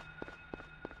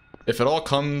 If it all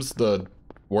comes the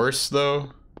worst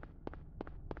though,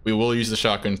 we will use the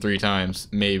shotgun 3 times,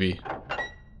 maybe.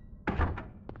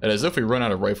 That is if we run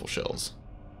out of rifle shells,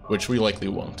 which we likely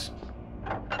won't.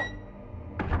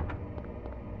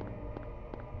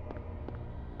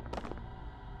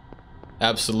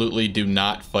 Absolutely do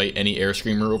not fight any air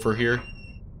screamer over here.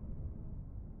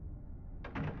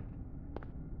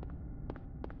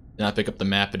 Do not pick up the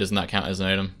map, it does not count as an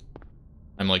item.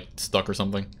 I'm like stuck or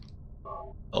something.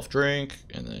 Elf drink,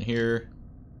 and then here.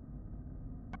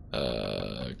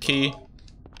 Key.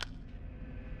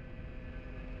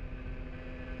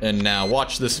 And now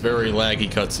watch this very laggy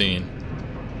cutscene.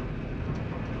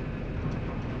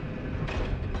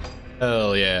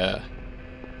 Hell yeah.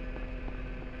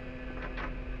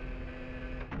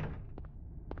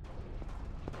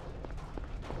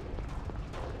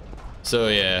 So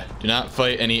yeah, do not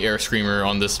fight any air screamer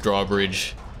on this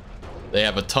drawbridge. They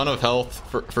have a ton of health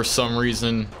for some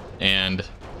reason, and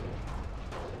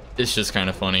it's just kind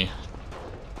of funny.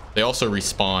 They also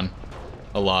respawn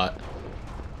a lot.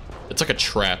 It's like a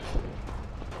trap.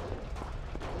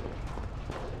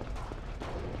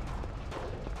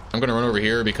 I'm gonna run over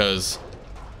here because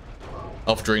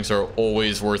elf drinks are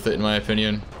always worth it in my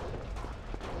opinion.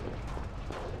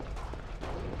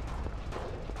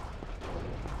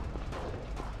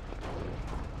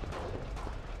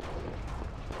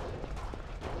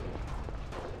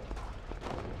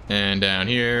 And down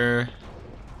here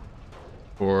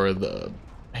for the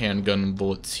handgun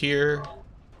bullets here.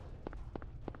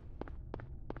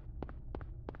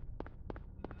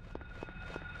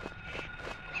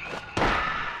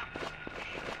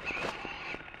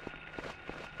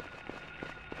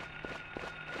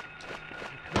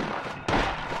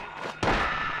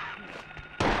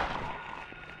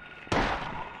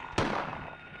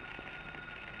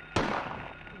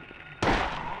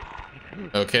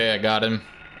 Okay, I got him.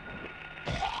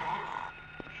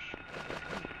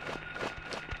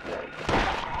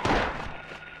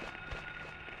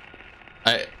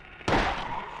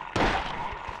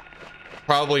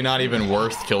 Probably not even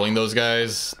worth killing those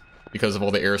guys because of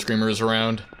all the air screamers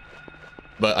around.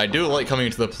 But I do like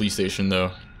coming to the police station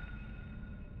though.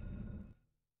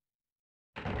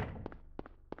 Pick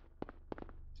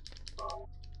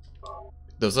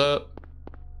those up.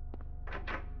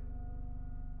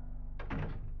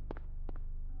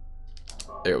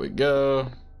 There we go.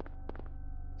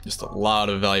 Just a lot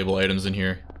of valuable items in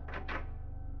here.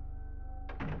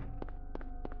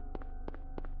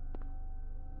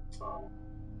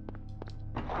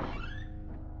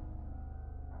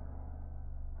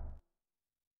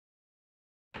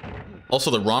 Also,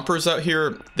 the Rompers out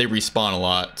here, they respawn a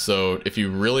lot, so if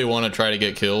you really want to try to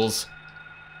get kills,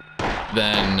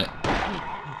 then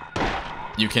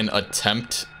you can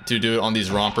attempt to do it on these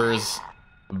Rompers,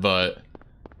 but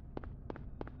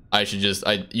you should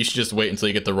just wait until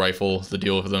you get the rifle to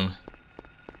deal with them.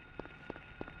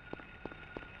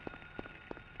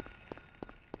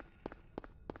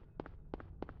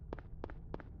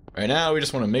 Right now, we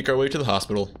just want to make our way to the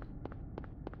hospital.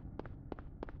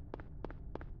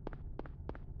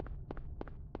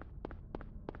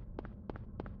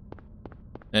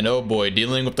 And oh boy,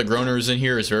 dealing with the groaners in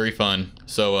here is very fun.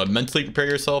 So mentally prepare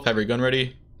yourself, have your gun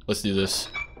ready. Let's do this.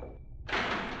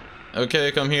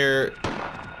 Okay, come here.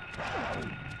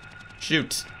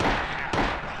 Shoot.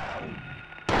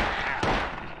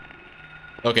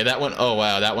 Okay, that went, oh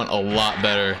wow, that went a lot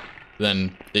better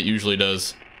than it usually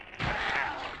does.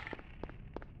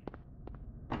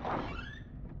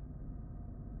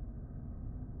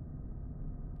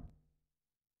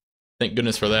 Thank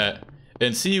goodness for that.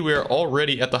 And see, we're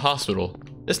already at the hospital.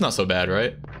 It's not so bad,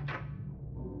 right?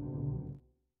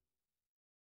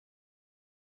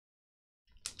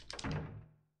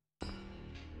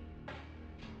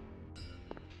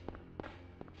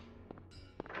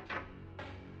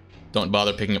 Don't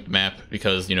bother picking up a map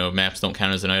because, you know, maps don't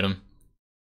count as an item.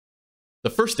 The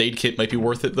first aid kit might be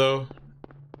worth it though,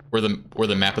 where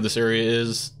the map of this area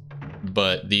is,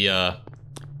 but the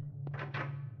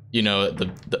you know,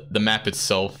 the map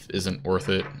itself isn't worth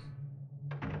it.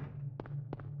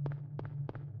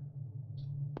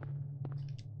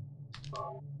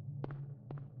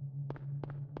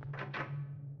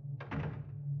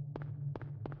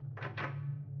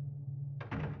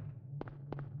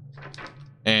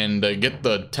 And to get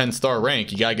the 10-star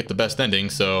rank, you gotta get the best ending,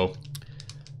 so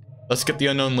let's get the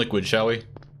unknown liquid, shall we?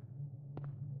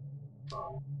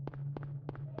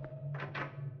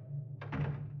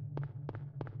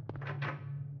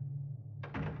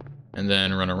 And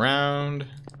then run around.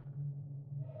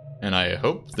 And I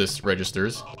hope this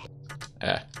registers.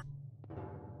 Ah.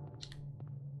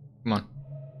 Come on.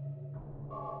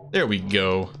 There we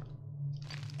go.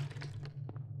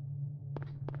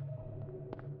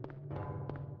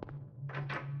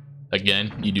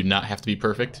 Again, you do not have to be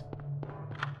perfect.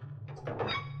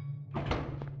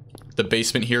 The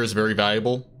basement here is very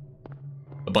valuable.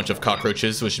 A bunch of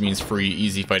cockroaches, which means free,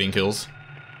 easy fighting kills.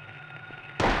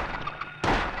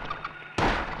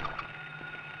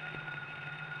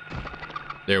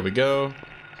 There we go.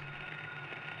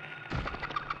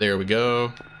 There we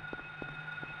go.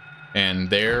 And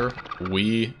there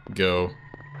we go.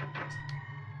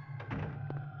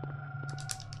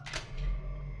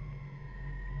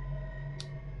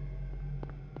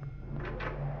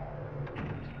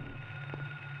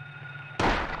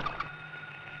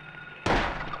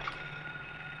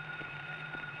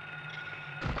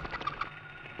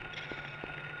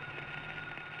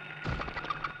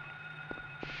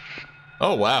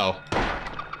 Oh, wow.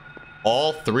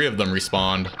 All three of them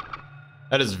respawned.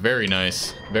 That is very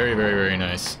nice. Very, very, very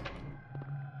nice.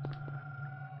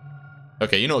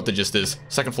 Okay, you know what the gist is.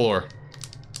 Second floor.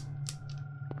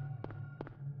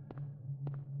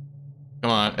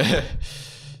 Come on.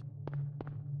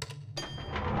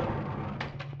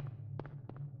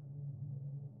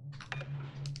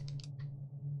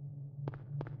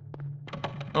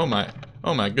 Oh my.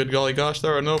 Oh my good golly gosh,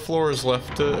 there are no floors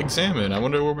left to examine. I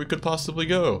wonder where we could possibly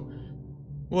go.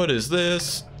 What is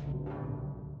this?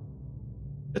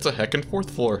 It's a heckin'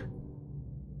 fourth floor.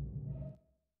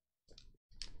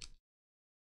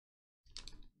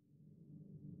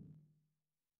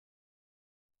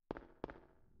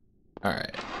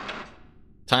 Alright.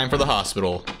 Time for the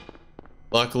hospital.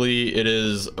 Luckily, it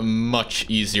is much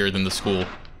easier than the school.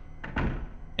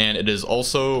 And it is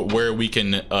also where we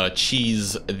can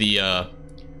cheese the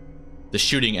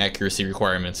shooting accuracy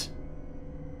requirements.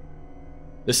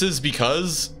 This is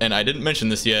because, and I didn't mention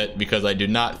this yet because I do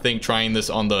not think trying this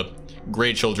on the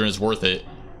grade children is worth it,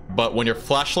 but when your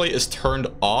flashlight is turned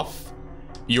off,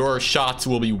 your shots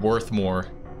will be worth more.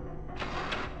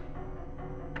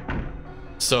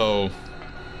 So...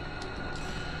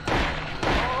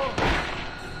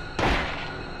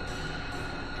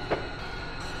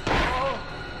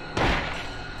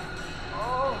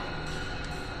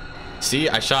 See,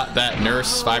 I shot that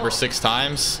nurse 5 or 6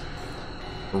 times.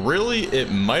 Really, it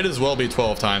might as well be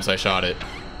 12 times I shot it.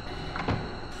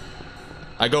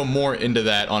 I go more into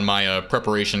that on my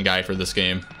preparation guide for this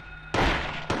game,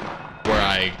 where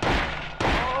I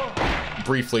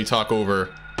briefly talk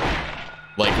over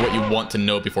like what you want to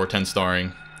know before 10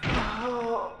 starring.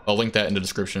 I'll link that in the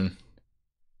description.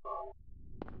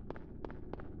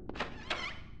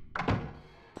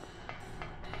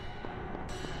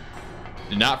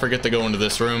 Do not forget to go into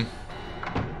this room.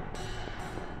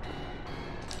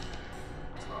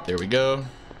 There we go.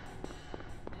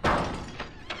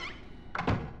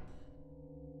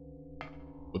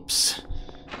 Whoops.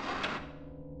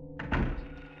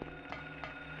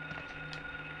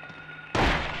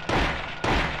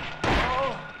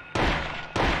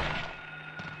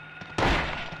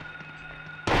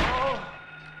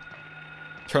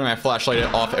 Turn my flashlight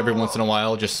off every once in a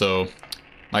while just so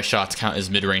my shots count as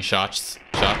mid-range shots.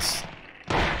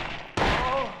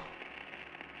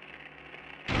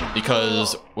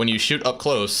 Because when you shoot up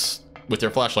close with your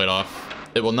flashlight off,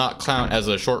 it will not count as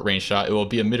a short-range shot. It will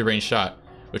be a mid-range shot,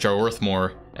 which are worth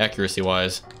more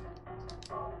accuracy-wise.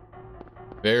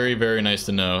 Very, very nice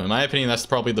to know. In my opinion, that's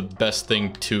probably the best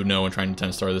thing to know when trying to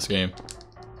 10-star this game.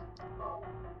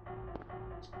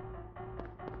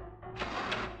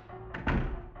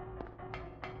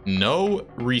 No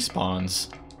respawns.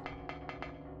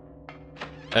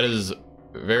 That is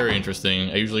very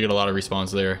interesting. I usually get a lot of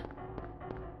respawns there.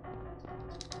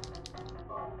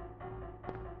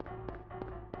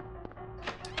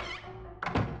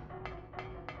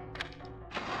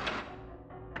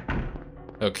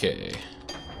 Okay.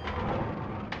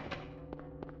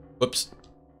 Whoops.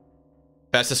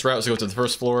 Fastest route is to go to the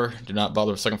first floor. Do not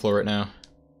bother with the second floor right now.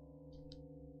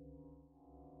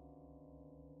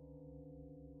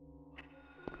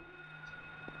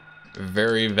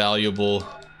 Very valuable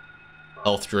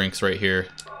health drinks right here.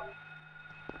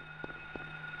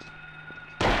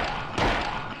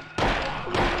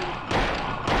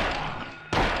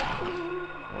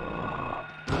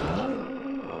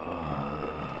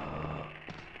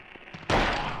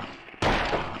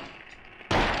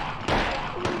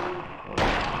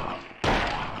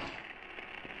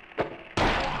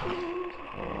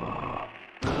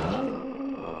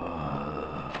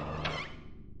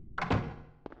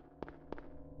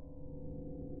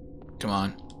 Come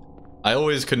on. I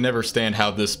always could never stand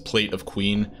how this plate of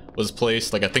queen was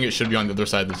placed. Like, I think it should be on the other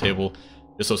side of the table,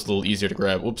 just so it's a little easier to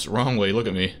grab. Oops, wrong way, look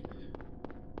at me.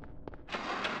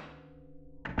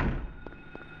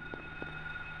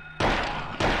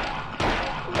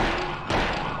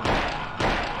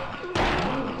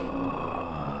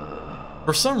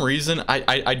 For some reason,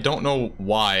 I don't know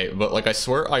why, but like I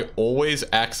swear I always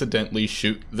accidentally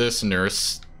shoot this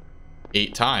nurse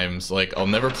 8 times. Like, I'll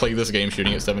never play this game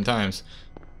shooting it 7 times.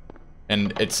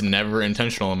 And it's never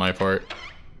intentional on my part.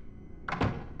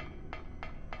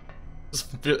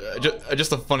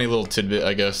 Just a funny little tidbit,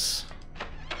 I guess.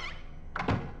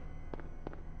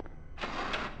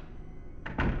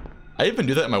 I even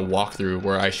do that in my walkthrough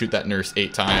where I shoot that nurse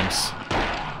 8 times.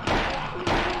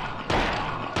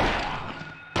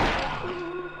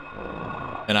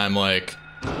 And I'm like,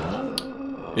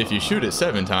 if you shoot it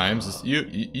 7 times,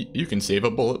 you can save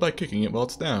a bullet by kicking it while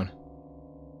it's down.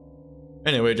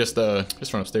 Anyway, just run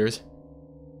upstairs.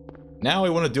 Now I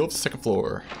want to deal with the 2nd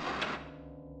floor.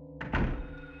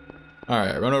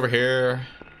 Alright, run over here,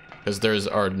 because there's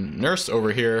our nurse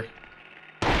over here.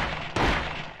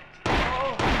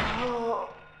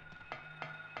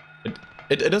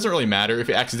 It doesn't really matter if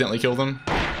you accidentally kill them.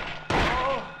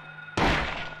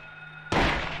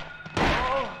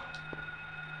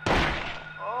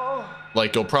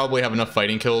 Like, you'll probably have enough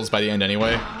fighting kills by the end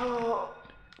anyway.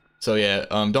 So yeah,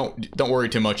 don't worry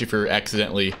too much if you're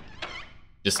accidentally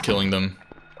just killing them.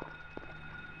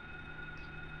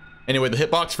 Anyway, the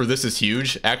hitbox for this is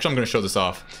huge. Actually, I'm going to show this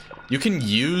off. You can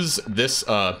use this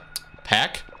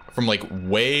pack from like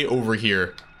way over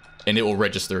here, and it will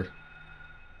register.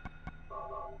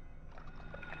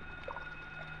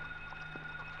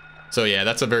 So yeah,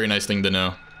 that's a very nice thing to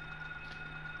know.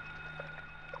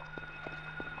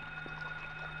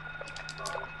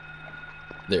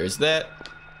 There's that.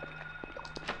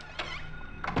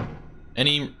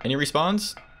 Any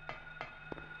respawns?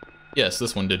 Yes,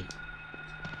 this one did.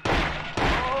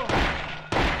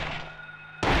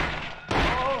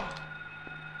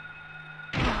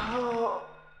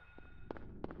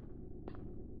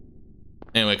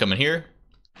 Anyway, coming here.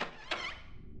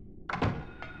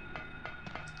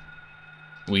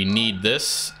 We need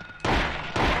this.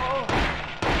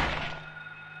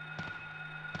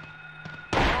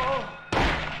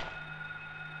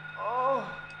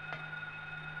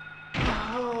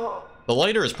 The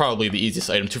lighter is probably the easiest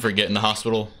item to forget in the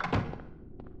hospital.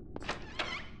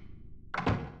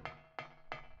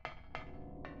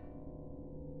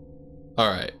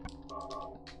 Alright.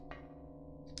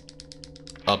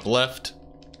 Up left.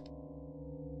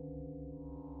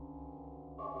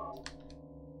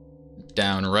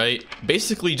 Down right.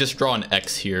 Basically just draw an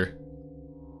X here,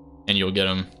 and you'll get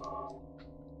them.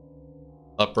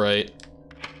 Up right.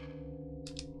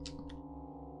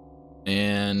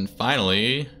 And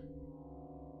finally,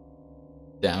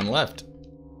 down left.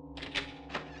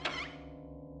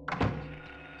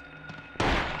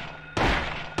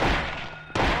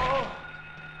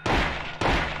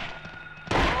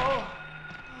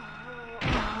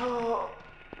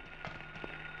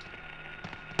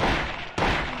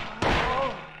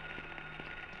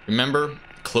 Remember,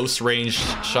 close range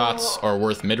shots are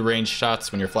worth mid-range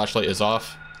shots when your flashlight is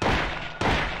off.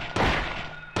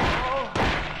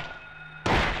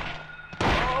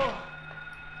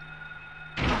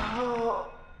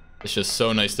 It's just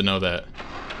so nice to know that.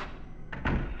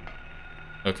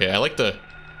 Okay, I like to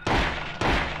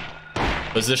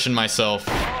position myself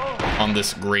on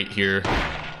this grate here.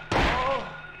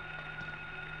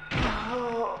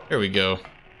 There we go.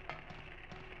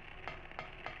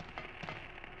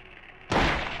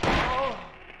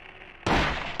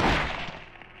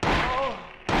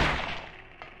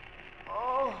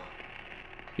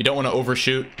 You don't want to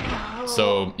overshoot,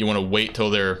 so you want to wait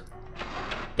till they're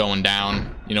going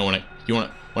down. You know, you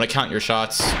want to count your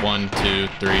shots. 1, 2,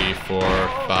 3, 4,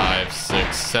 5,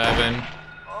 6, 7.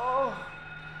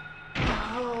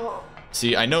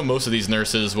 See, I know most of these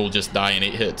nurses will just die in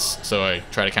 8 hits, so I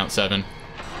try to count 7.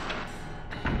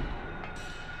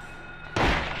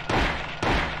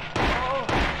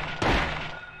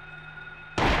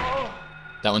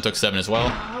 That one took 7 as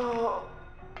well.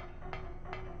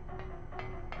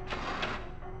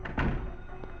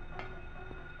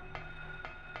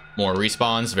 More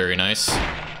respawns, very nice.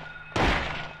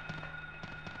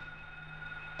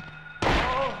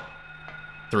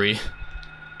 Three.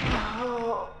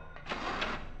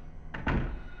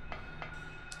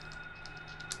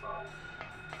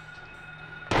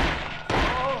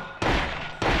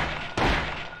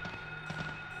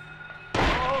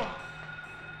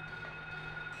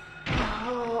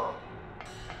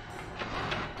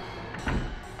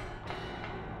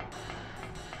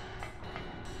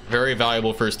 Very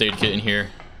valuable first aid kit in here.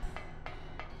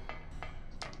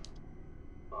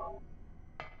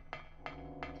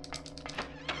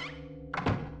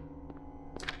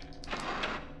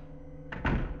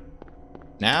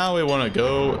 Now we want to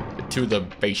go to the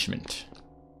basement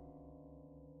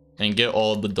and get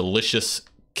all the delicious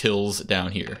kills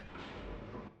down here,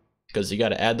 because you got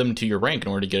to add them to your rank in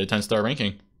order to get a 10-star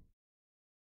ranking.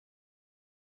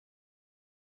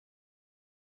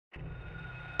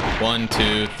 One,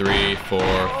 two, three, 4,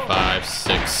 5,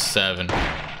 6, 7.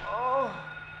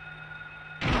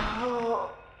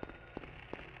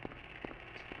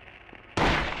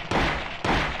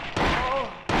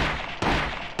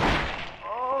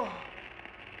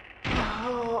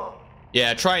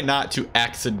 Yeah, try not to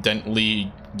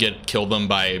accidentally kill them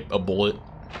by a bullet.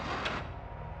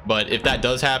 But if that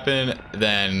does happen,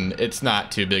 then it's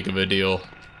not too big of a deal.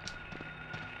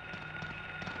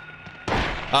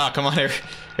 Ah, come on, Harry.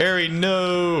 Harry,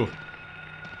 no!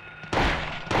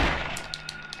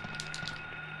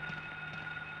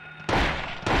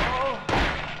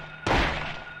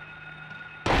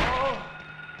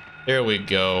 There we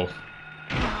go.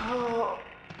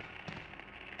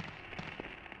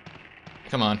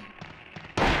 Come on.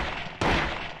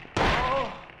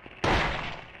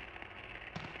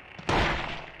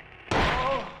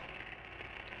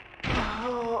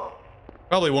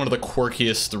 Probably one of the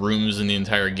quirkiest rooms in the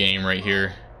entire game right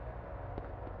here.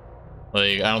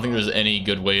 Like, I don't think there's any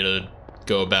good way to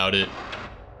go about it.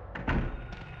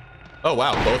 Oh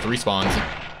wow, both respawns.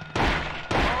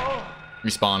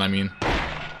 Respawn, I mean.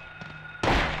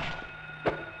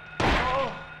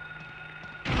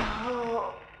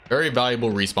 Very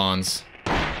valuable respawns.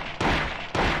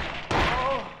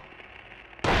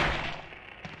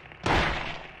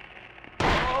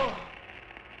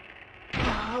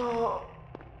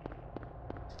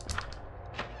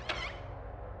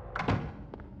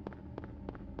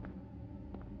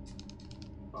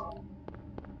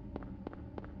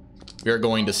 We are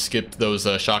going to skip those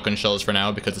shotgun shells for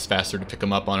now because it's faster to pick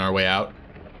them up on our way out.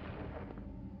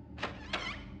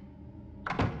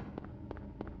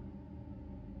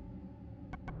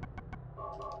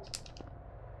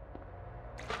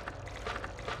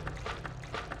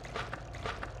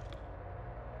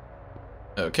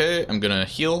 Okay, I'm gonna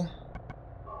heal.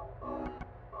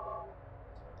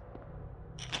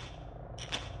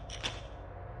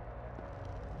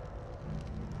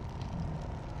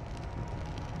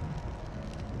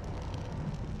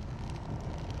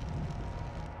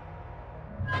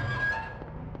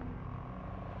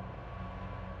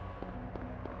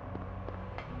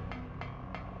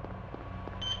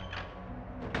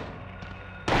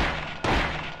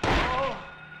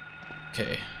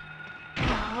 Okay.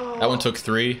 That one took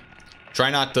 3.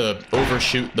 Try not to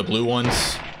overshoot the blue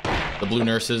ones, the blue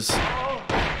nurses.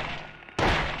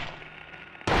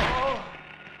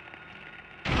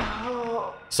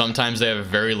 Sometimes they have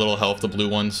very little health, the blue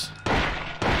ones.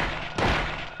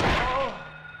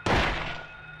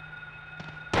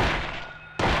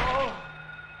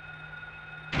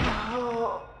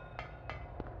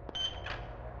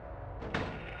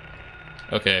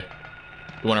 Okay.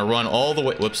 We want to run all the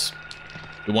way. Whoops.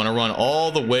 We want to run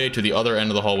all the way to the other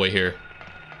end of the hallway here.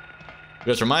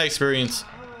 Because from my experience,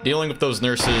 dealing with those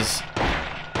nurses,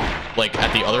 like,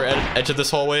 at the other edge of this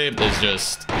hallway is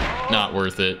just not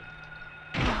worth it.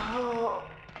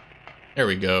 There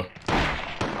we go.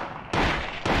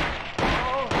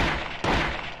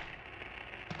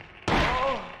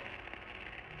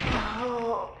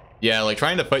 Yeah, like,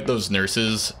 trying to fight those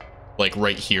nurses, like,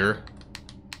 right here,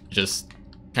 just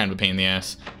kind of a pain in the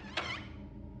ass.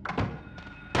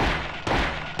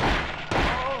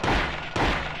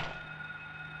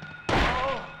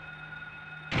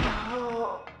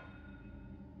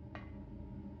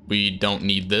 We don't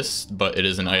need this, but it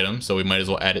is an item, so we might as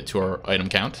well add it to our item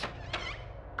count.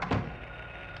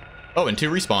 Oh, and 2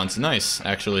 respawns. Nice,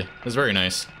 actually. That's very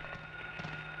nice.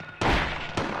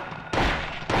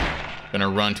 Gonna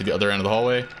run to the other end of the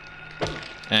hallway.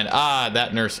 And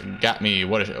that nurse got me.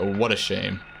 What a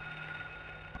shame.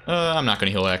 I'm not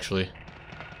gonna heal, actually.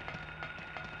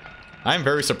 I'm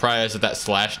very surprised that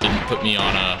slash didn't put me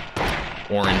on a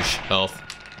orange health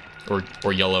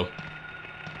or yellow.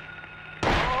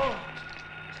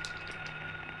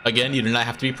 Again, you do not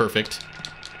have to be perfect.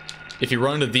 If you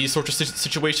run into these sorts of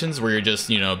situations where you're just,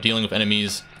 you know, dealing with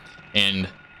enemies and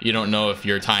you don't know if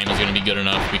your time is going to be good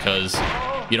enough because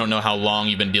you don't know how long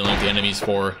you've been dealing with the enemies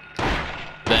for,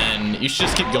 then you should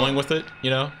just keep going with it,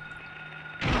 you know?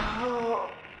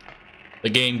 The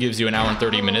game gives you 1 hour and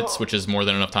 30 minutes, which is more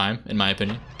than enough time, in my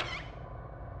opinion.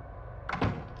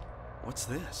 What's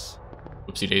this?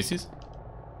 Whoopsie daisies.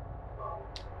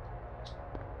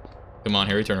 Come on,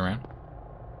 Harry, turn around.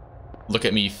 Look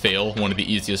at me fail one of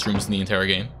the easiest rooms in the entire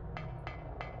game.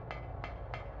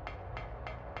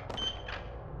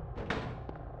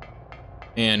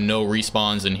 And no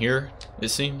respawns in here, it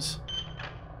seems.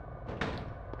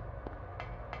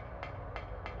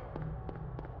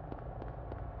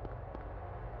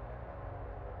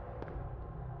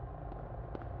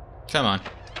 Come on.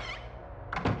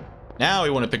 Now we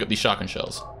want to pick up these shotgun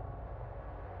shells.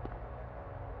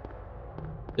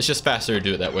 It's just faster to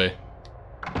do it that way.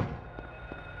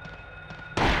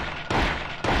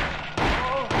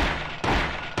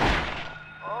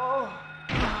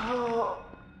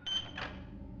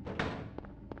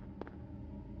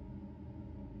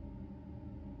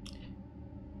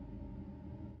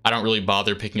 I don't really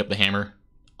bother picking up the hammer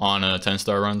on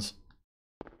 10-star runs.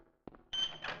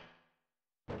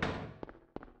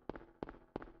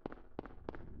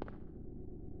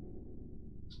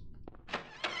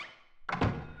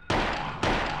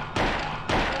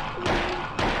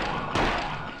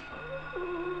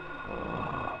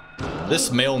 This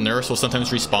male nurse will sometimes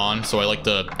respawn, so I like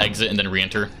to exit and then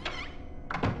re-enter.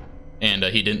 And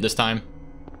he didn't this time,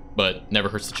 but never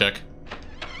hurts to check.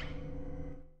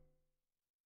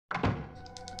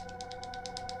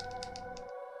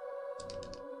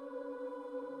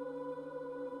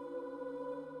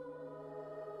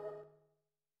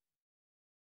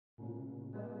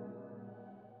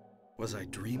 Was I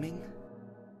dreaming?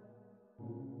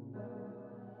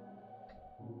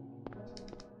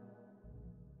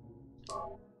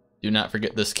 Do not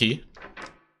forget this key.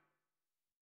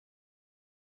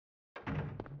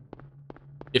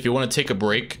 If you want to take a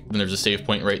break, then there's a save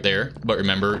point right there. But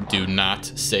remember, do not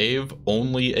save,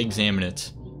 only examine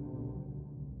it.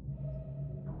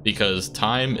 Because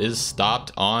time is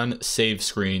stopped on save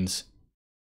screens.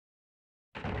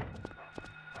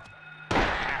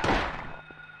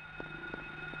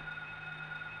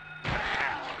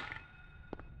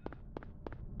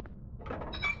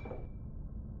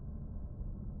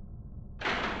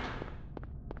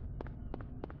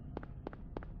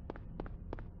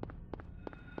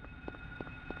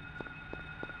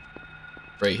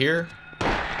 Right here.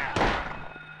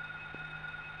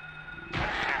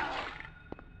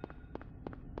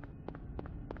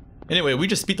 Anyway, we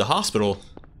just beat the hospital.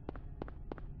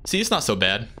 See, it's not so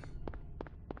bad.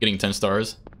 Getting 10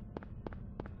 stars.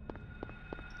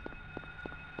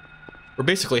 We're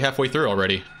basically halfway through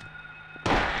already.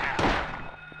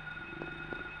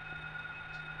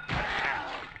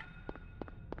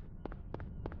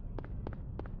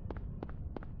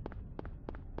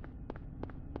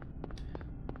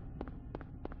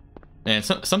 And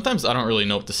sometimes I don't really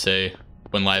know what to say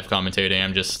when live commentating.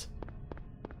 I'm just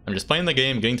playing the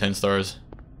game, getting 10 stars.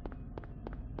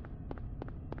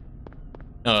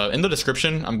 In the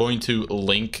description, I'm going to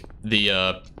link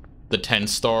the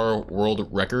 10-star world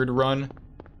record run.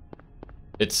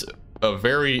 It's a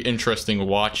very interesting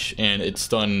watch, and it's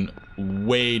done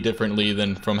way differently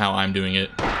than from how I'm doing it.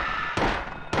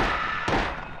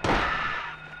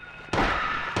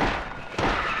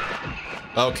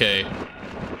 Okay.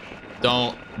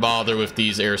 Don't bother with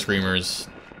these air screamers.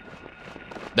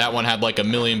 That one had like a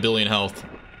billion health.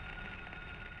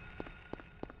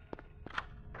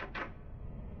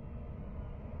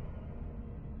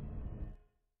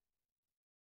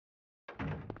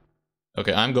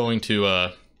 Okay, I'm going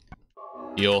to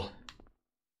heal.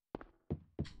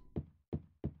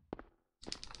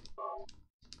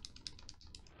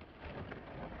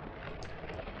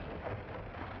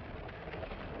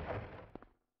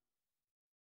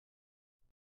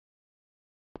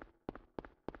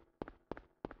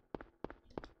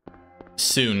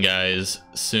 Soon, guys.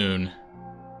 Soon.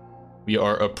 We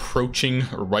are approaching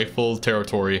rifle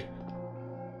territory.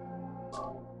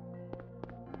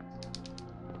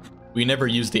 We never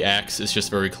use the axe, it's just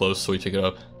very close, so we pick it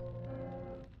up.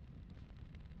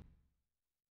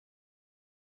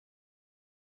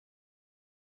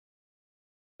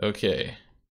 Okay.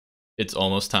 It's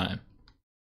almost time.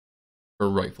 For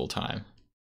rifle time.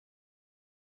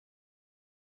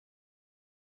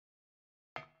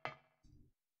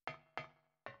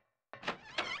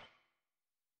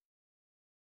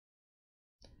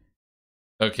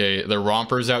 Okay, the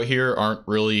rompers out here aren't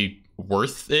really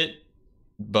worth it,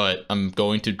 but I'm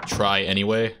going to try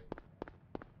anyway.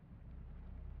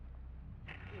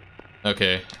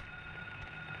 Okay.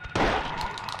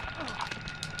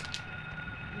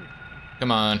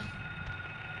 Come on.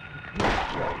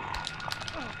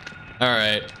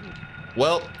 Alright.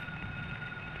 Well,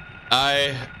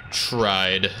 I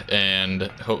tried, and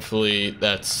hopefully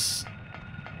that's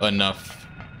enough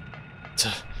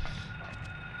to...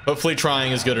 Hopefully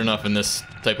trying is good enough in this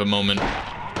type of moment.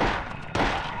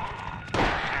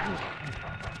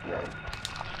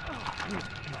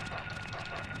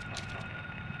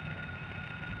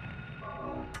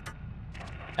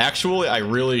 Actually, I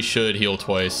really should heal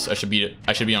twice. I should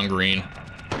be on green.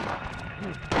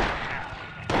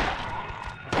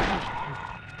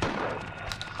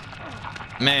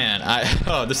 Man,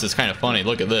 oh, this is kind of funny.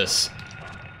 Look at this.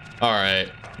 All right,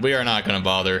 we are not gonna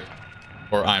bother,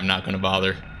 or I'm not gonna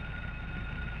bother.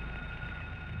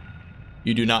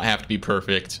 You do not have to be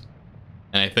perfect,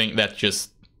 and I think that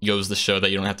just goes to show that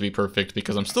you don't have to be perfect,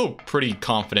 because I'm still pretty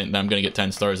confident that I'm gonna get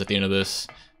 10 stars at the end of this.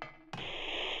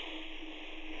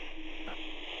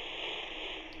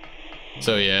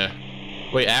 So yeah.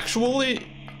 Wait, actually,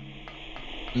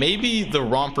 maybe the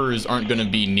Rompers aren't gonna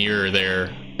be near there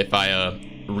if I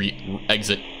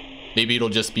exit. Maybe it'll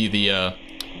just be the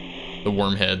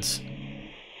wormheads.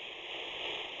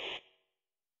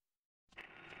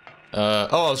 Oh,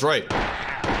 I was right.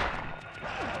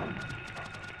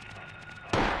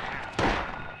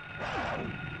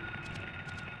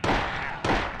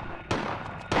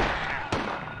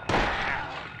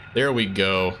 There we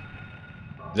go.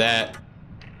 That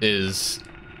is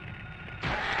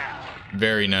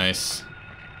very nice.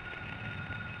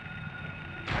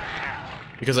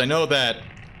 Because I know that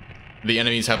the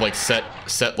enemies have like set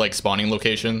like spawning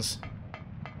locations.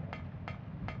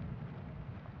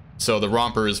 So the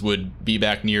Rompers would be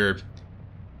back near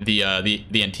the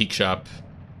antique shop,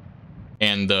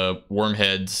 and the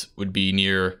wormheads would be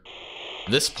near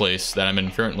this place that I'm in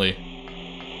currently.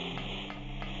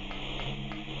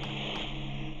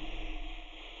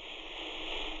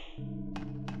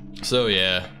 So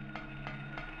yeah,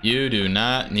 you do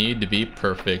not need to be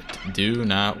perfect. Do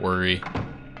not worry.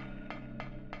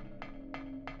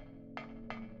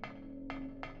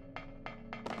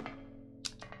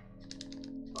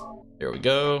 There we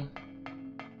go.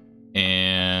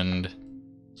 And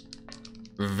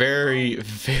very,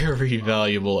 very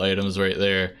valuable items right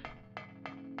there.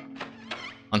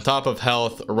 On top of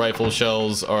health, rifle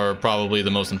shells are probably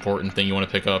the most important thing you want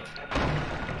to pick up.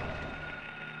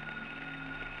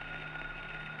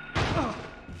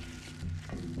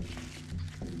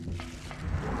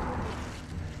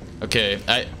 Okay,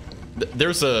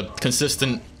 there's a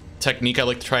consistent technique I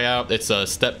like to try out. It's a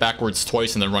step backwards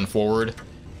twice and then run forward.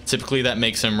 Typically that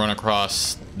makes him run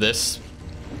across this.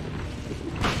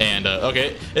 And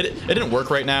okay, it didn't work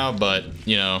right now, but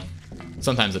you know,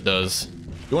 sometimes it does.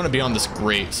 You want to be on this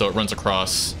grate so it runs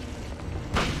across.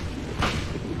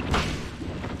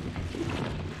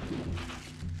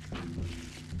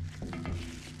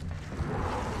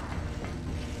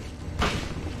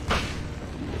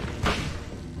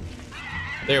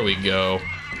 There we go.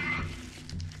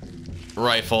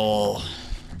 Rifle.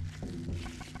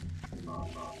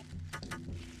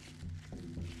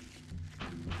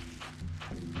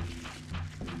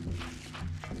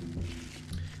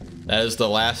 That is the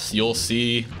last you'll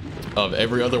see of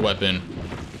every other weapon.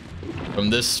 From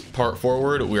this part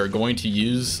forward, we are going to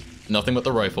use nothing but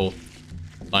the rifle.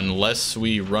 Unless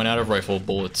we run out of rifle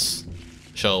bullets.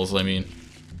 Shells, I mean.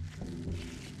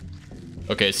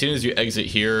 Okay, as soon as you exit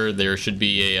here, there should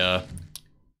be a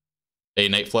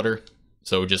night flutter.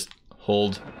 So just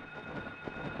hold.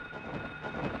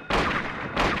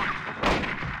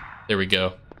 There we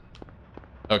go.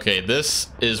 Okay, this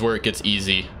is where it gets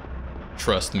easy.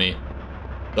 Trust me.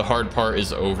 The hard part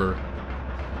is over.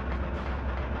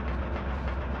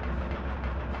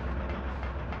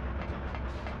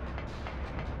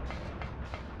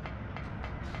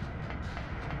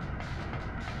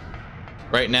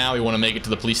 Right now, we want to make it to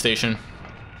the police station.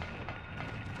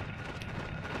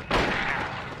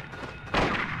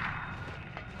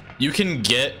 You can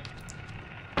get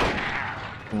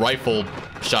rifle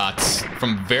shots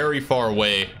from very far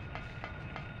away,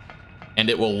 and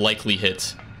it will likely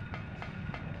hit.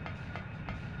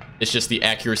 It's just the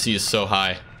accuracy is so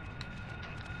high.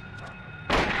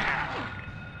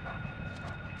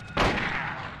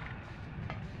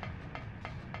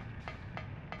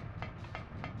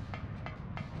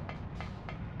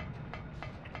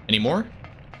 Any more?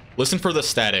 Listen for the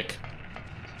static.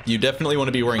 You definitely want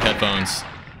to be wearing headphones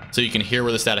so you can hear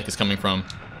where the static is coming from.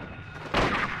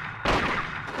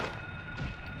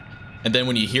 And then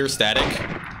when you hear static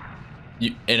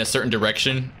in a certain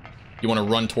direction, you want to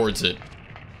run towards it.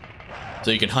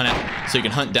 So you can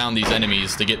hunt down these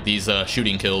enemies to get these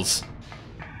shooting kills.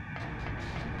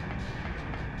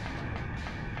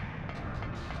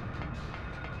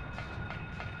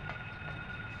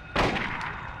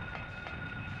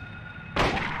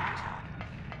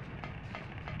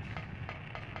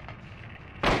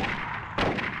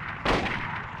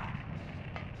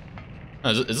 Oh,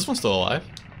 is this one still alive?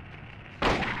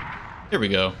 Here we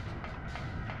go.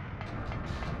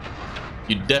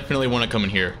 You definitely want to come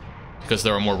in here because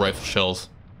there are more rifle shells.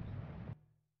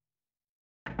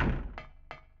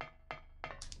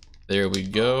 There we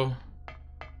go.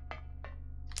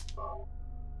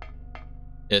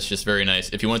 It's just very nice.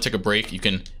 If you want to take a break, you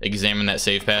can examine that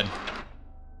save pad.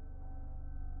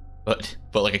 But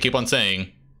like I keep on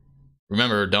saying,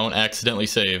 remember, don't accidentally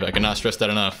save. I cannot stress that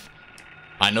enough.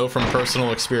 I know from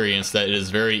personal experience that it is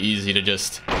very easy to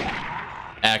just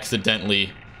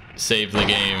accidentally save the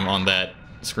game on that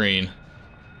screen.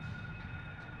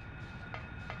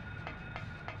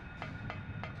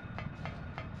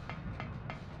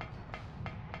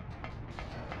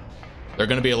 There are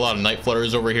going to be a lot of night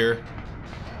flutters over here.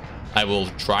 I will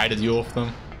try to deal with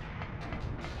them.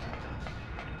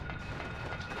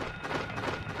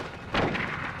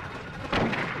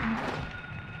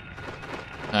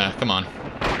 Come on.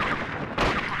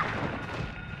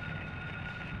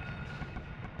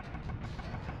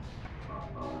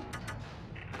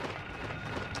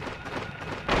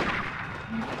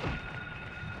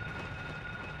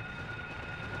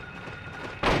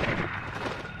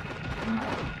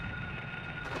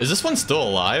 Is this one still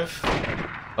alive?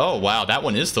 Oh, wow, that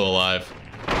one is still alive.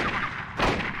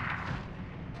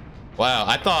 Wow,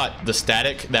 I thought the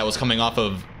static that was coming off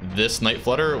of this night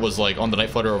flutter was like on the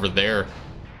night flutter over there.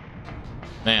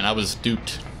 Man, I was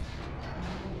duped.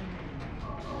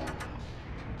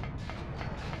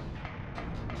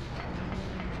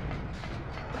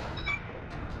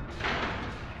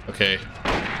 Okay.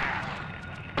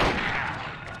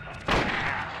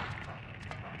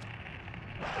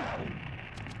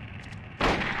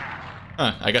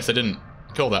 Huh, I guess I didn't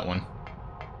kill that one.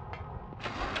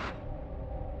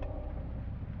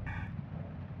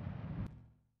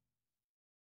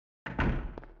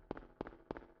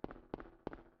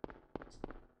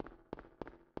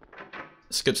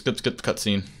 Skip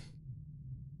cutscene.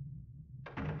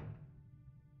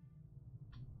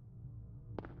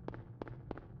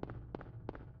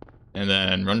 And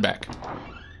then run back.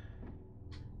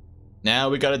 Now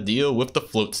we gotta deal with the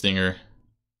Floatstinger.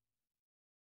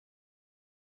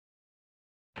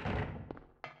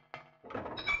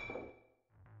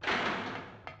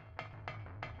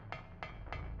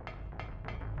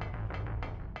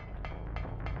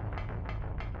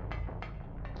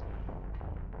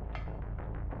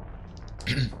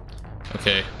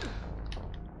 Okay.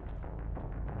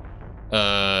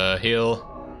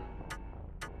 Heal.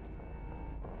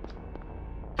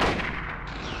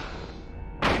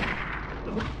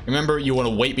 Remember, you want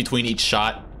to wait between each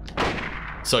shot,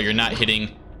 so you're not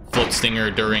hitting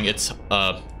Floatstinger during its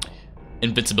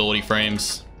invincibility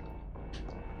frames.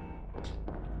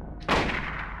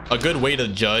 A good way to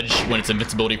judge when its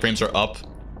invincibility frames are up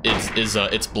is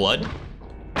its blood.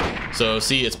 So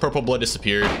see, its purple blood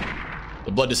disappeared.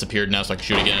 The blood disappeared now, so I can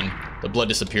shoot again. The blood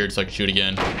disappeared, so I can shoot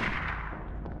again.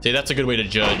 See, that's a good way to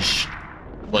judge,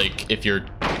 like, if you're,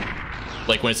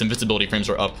 like, when its invincibility frames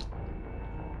are up.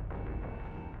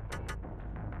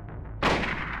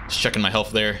 Just checking my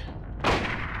health there.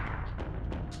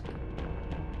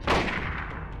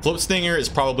 Floatstinger is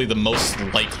probably the most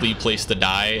likely place to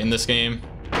die in this game.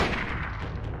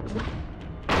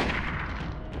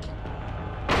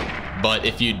 But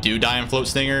if you do die in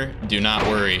Floatstinger, do not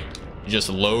worry. Just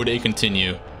load a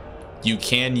continue. You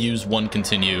can use one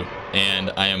continue,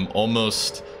 and I am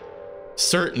almost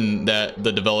certain that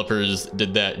the developers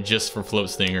did that just for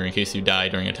Floatstinger in case you die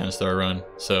during a 10-star run.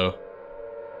 So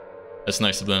that's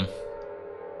nice of them.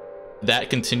 That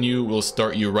continue will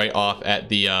start you right off at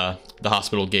the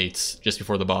hospital gates just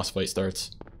before the boss fight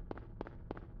starts.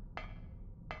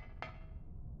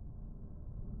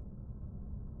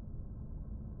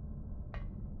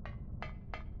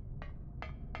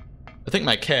 I think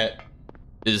my cat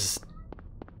is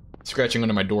scratching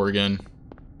under my door again.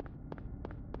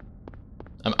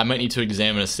 I might need to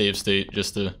examine a save state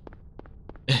just to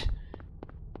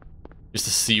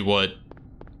see what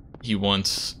he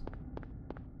wants.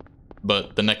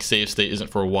 But the next save state isn't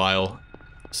for a while,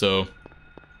 so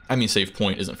I mean save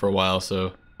point isn't for a while,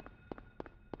 so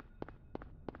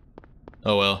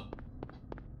oh well.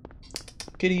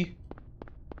 Kitty.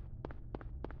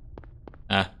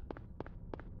 Ah.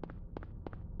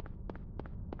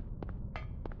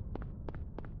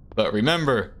 But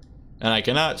remember, and I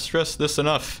cannot stress this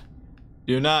enough,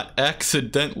 do not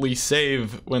accidentally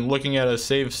save when looking at a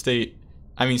save state.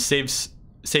 I mean save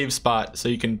spot, so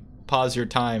you can pause your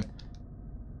time.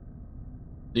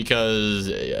 Because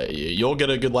you'll get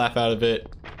a good laugh out of it,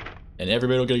 and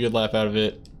everybody will get a good laugh out of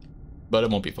it, but it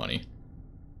won't be funny.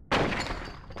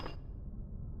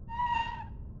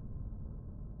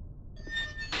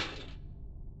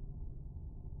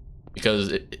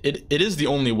 Because it is the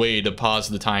only way to pause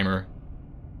the timer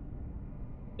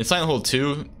In Silent Hill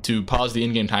 2, to pause the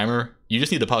in-game timer, you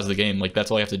just need to pause the game. Like, that's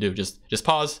all you have to do. Just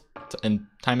pause, and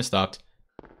time is stopped.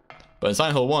 But in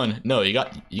Silent Hill 1, no, you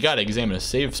gotta examine a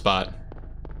save spot.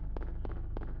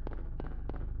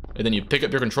 And then you pick up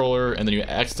your controller, and then you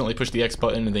accidentally push the X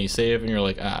button, and then you save, and you're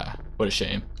like, ah, what a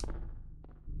shame.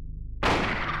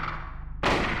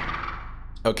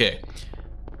 Okay.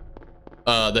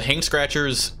 The hang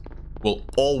scratchers will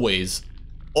always,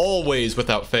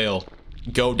 without fail,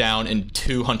 go down in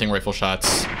 2 hunting rifle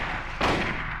shots.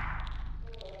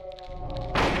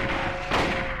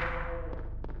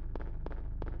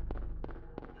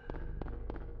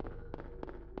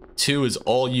 Two is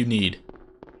all you need.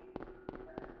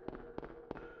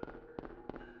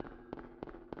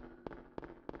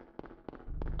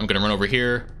 I'm gonna run over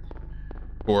here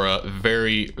for a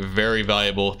very, very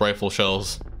valuable rifle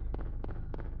shells.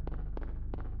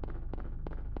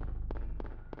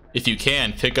 If you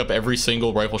can, pick up every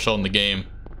single rifle shell in the game.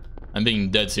 I'm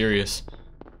being dead serious.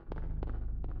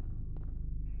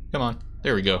 Come on,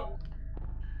 there we go.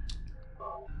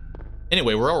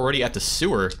 Anyway, we're already at the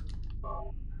sewer.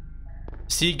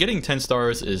 See, getting 10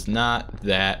 stars is not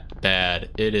that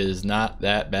bad. It is not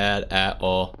that bad at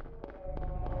all.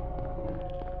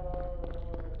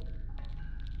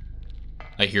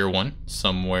 I hear one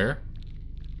somewhere.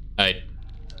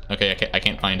 Okay, I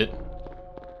can't find it.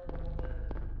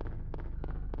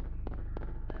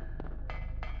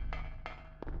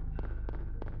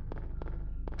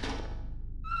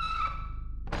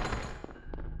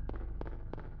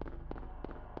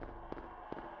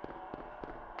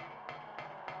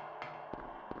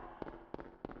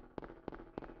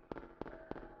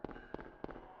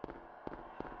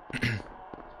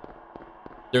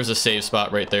 There's a save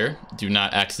spot right there. Do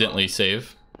not accidentally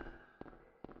save.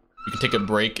 You can take a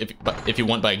break if you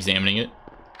want by examining it.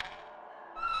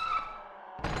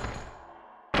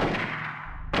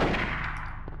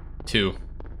 Two.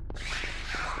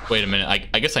 Wait a minute.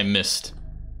 I guess I missed.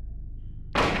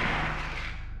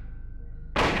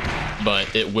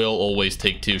 But it will always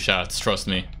take 2 shots. Trust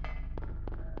me.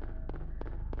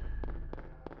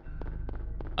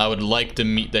 I would like to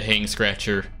meet the hang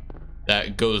scratcher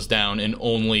that goes down in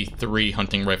only 3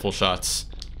 hunting rifle shots.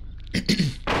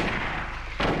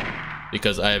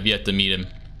 Because I have yet to meet him.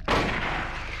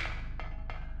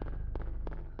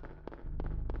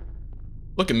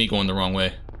 Look at me going the wrong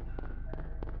way.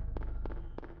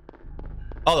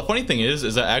 Oh, the funny thing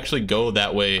is I actually go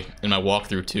that way in my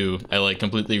walkthrough too. I like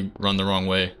completely run the wrong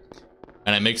way.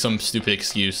 And I make some stupid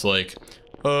excuse like,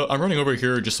 I'm running over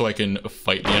here just so I can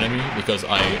fight the enemy because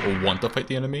I want to fight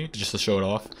the enemy, just to show it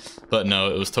off. But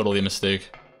no, it was totally a mistake.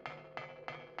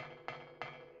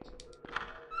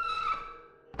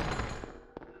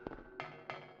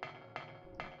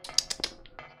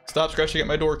 Stop scratching at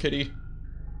my door, kitty.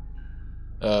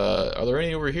 Are there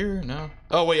any over here? No.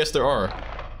 Oh, wait, yes, there are.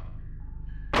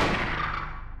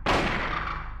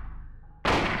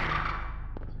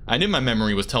 I knew my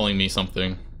memory was telling me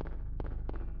something.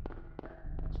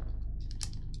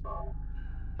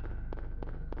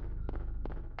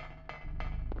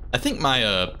 I think my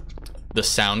the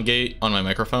sound gate on my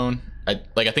microphone, I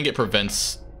think it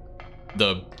prevents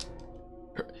the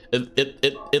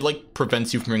it like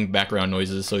prevents you from hearing background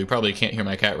noises, so you probably can't hear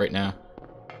my cat right now.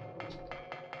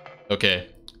 Okay.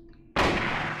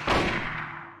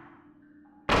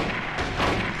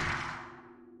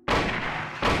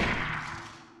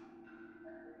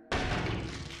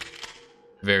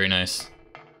 Very nice.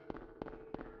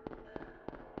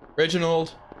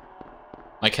 Reginald.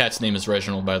 My cat's name is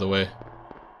Reginald, by the way.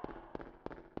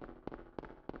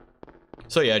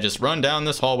 So yeah, just run down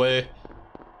this hallway.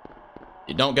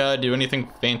 You don't gotta do anything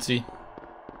fancy.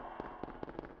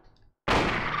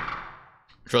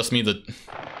 Trust me, the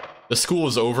school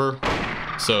is over.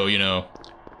 So, you know,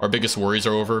 our biggest worries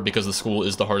are over because the school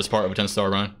is the hardest part of a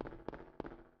 10-star run.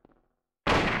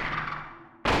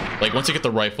 Like, once you get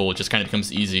the rifle, it just kind of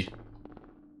becomes easy.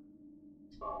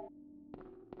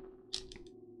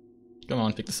 Come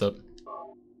on, pick this up.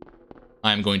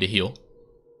 I'm going to heal.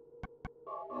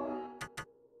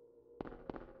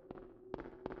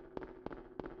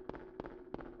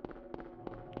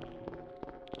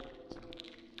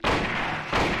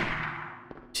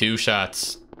 Two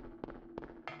shots.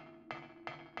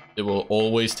 It will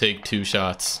always take 2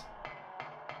 shots.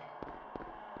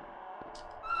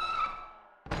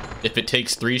 If it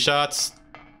takes 3 shots,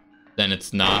 then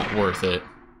it's not worth it.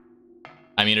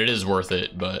 I mean, it is worth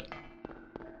it, but...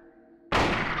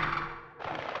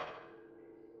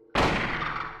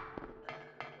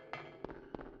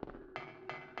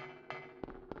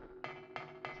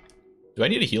 Do I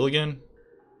need to heal again?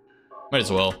 Might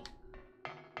as well.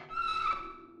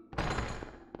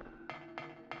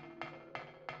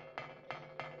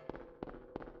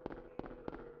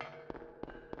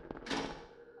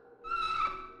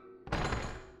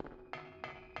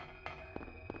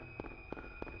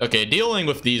 Okay, dealing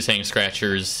with these hang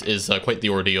scratchers is quite the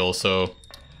ordeal, so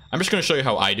I'm just going to show you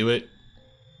how I do it.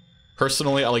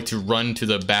 Personally, I like to run to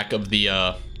the back of the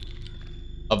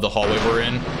hallway we're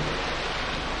in.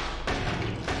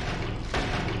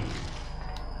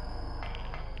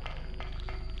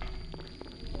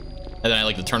 And then I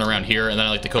like to turn around here, and then I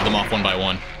like to kill them off one by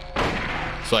one.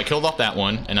 So I killed off that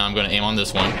one, and now I'm going to aim on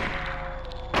this one.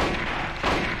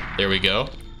 There we go.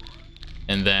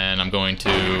 And then I'm going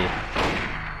to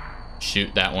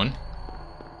shoot that one.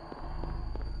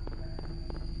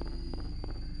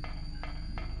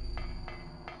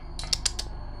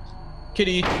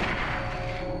 Kitty.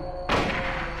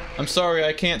 I'm sorry,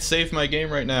 I can't save my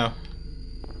game right now.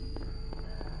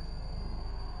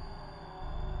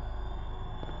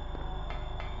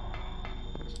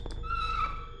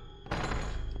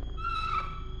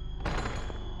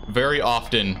 Very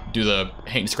often do the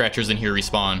hang scratchers in here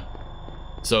respawn,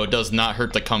 so it does not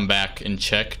hurt to come back and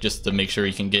check just to make sure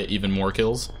you can get even more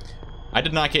kills. I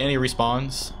did not get any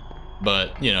respawns,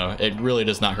 but you know, it really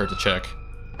does not hurt to check.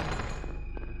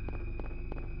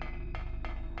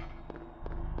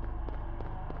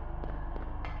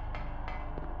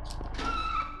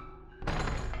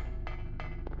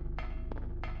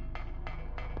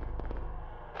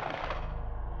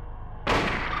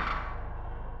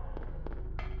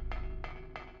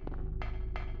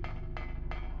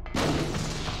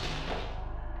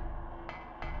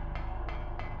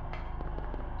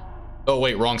 Oh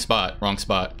wait, wrong spot, wrong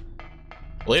spot.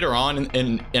 Later on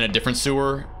in a different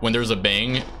sewer, when there's a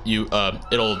bang, you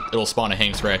it'll spawn a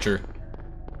hang scratcher.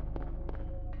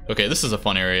 Okay, this is a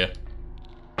fun area.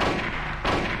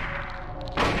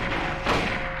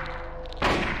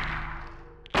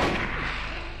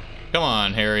 Come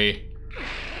on, Harry.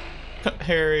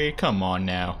 Harry, come on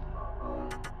now.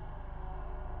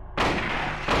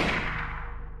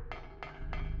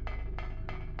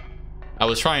 I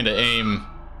was trying to aim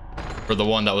for the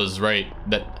one that was right,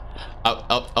 that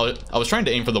I was trying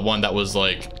to aim for the one that was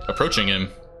like approaching him,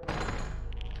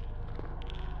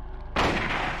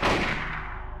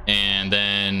 and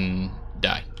then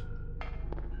die.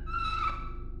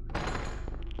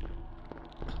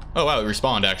 Oh wow, it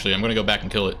respawned actually. I'm gonna go back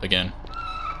and kill it again.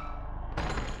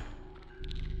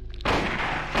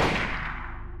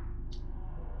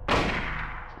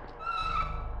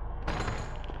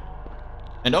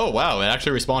 And oh wow, it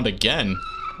actually respawned again.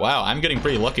 Wow, I'm getting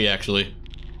pretty lucky actually.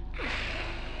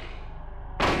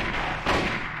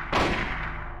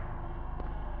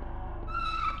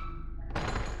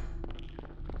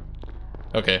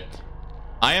 Okay.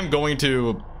 I am going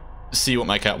to see what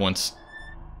my cat wants.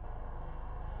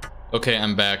 Okay,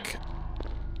 I'm back.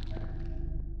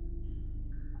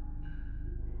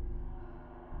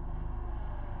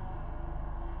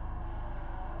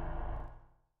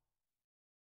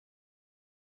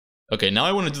 Okay, now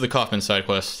I want to do the Kaufmann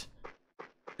Sidequest,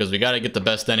 because we gotta get the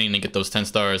best ending and get those 10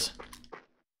 stars.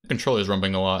 The controller's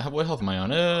rumbling a lot. What health am I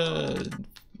on?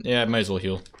 Yeah, I might as well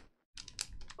heal.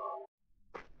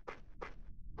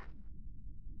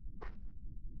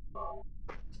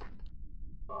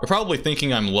 You're probably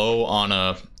thinking I'm low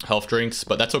on health drinks,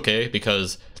 but that's okay,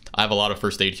 because I have a lot of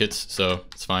first aid kits, so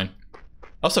it's fine. I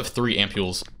also have 3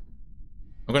 ampules.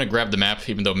 I'm gonna grab the map,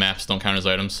 even though maps don't count as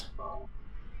items.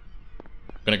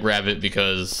 I'm gonna grab it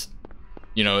because,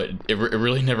 you know, it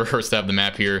really never hurts to have the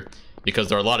map here, because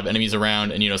there are a lot of enemies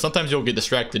around, and you know, sometimes you'll get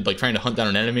distracted like trying to hunt down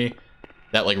an enemy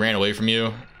that like ran away from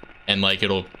you, and like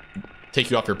it'll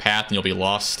take you off your path and you'll be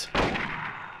lost.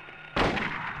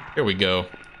 Here we go.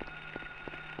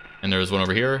 And there's one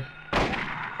over here.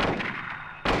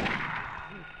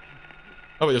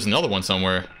 Oh wait, there's another one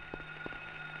somewhere.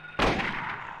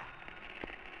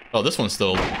 Oh, this one's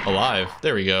still alive.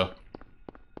 There we go.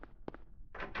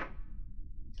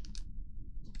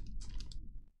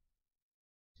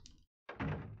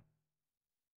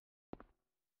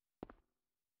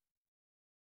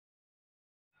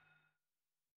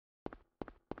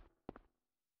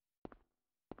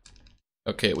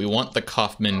 Okay, we want the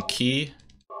Kaufmann key.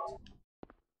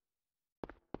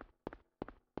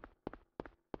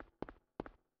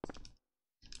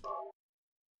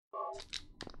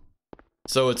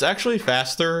 So it's actually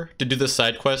faster to do this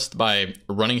side quest by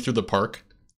running through the park,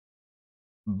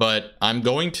 but I'm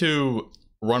going to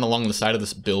run along the side of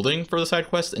this building for the side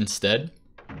quest instead,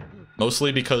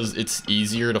 mostly because it's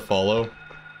easier to follow.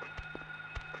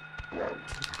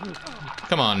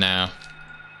 Come on now.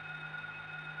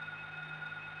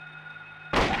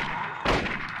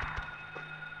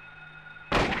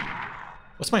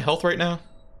 What's my health right now?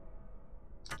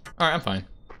 Alright, I'm fine.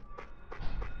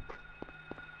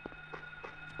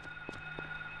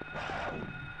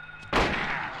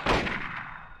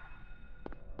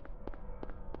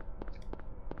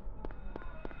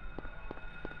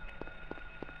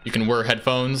 You can wear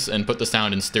headphones and put the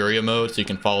sound in stereo mode so you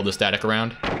can follow the static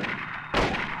around.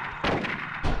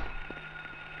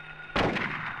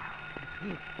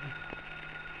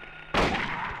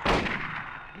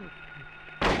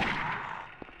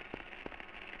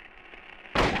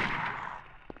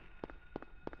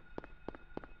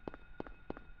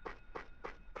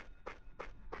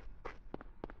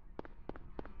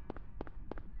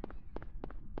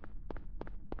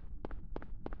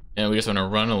 And we just want to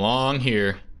run along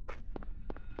here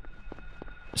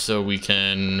so we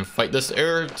can fight this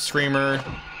air screamer.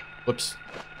 Whoops.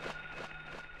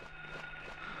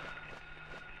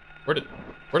 Where'd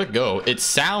it go? It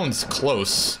sounds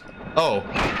close. Oh.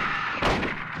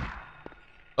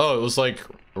 Oh, it was like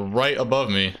right above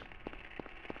me.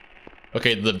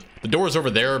 Okay, the door's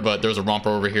over there, but there's a romper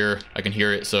over here. I can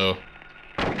hear it, so...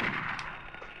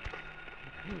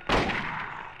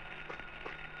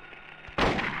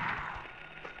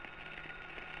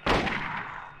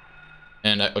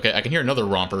 And, okay, I can hear another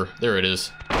romper. There it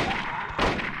is.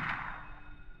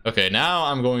 Okay, now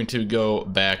I'm going to go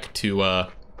back to,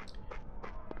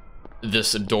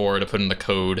 this door to put in the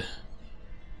code,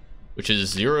 which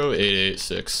is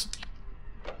 0886.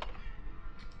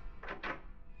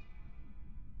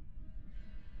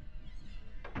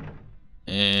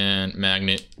 And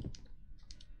magnet.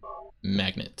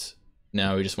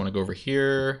 Now we just want to go over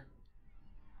here.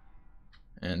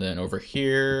 And then over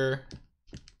here.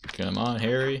 Come on,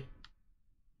 Harry.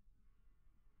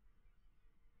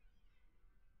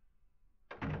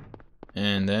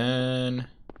 And then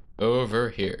over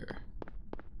here.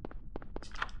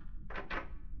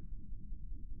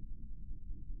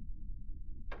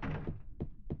 I'm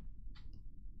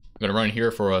gonna run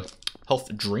here for a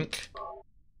health drink.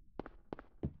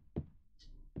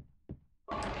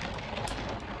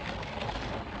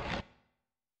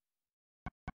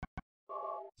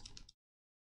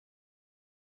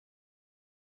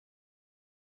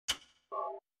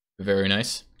 Very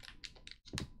nice.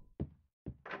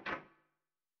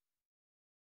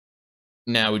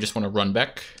 Now we just want to run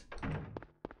back.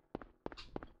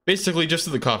 Basically just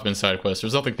to the Kaufmann Sidequest.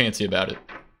 There's nothing fancy about it.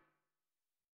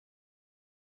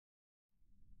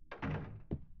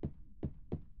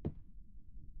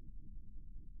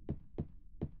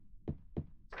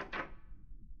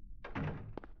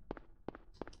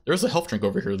 There's a health drink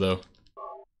over here, though.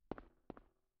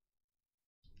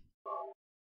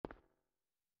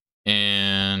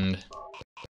 And...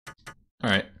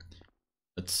 Alright.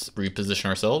 Let's reposition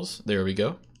ourselves. There we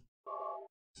go.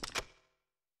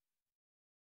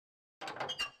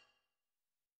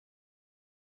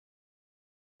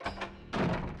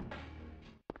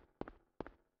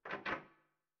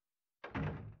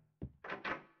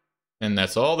 And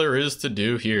that's all there is to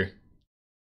do here.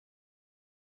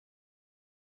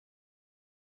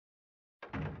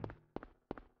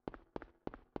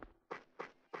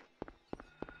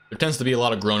 There tends to be a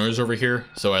lot of groaners over here,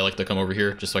 so I like to come over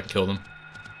here just so I can kill them.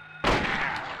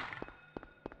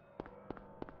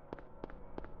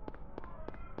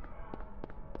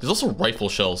 There's also rifle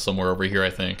shells somewhere over here, I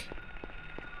think.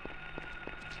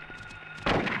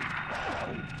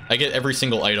 I get every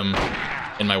single item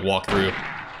in my walkthrough,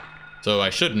 so I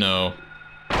should know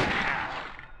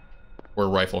where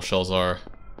rifle shells are.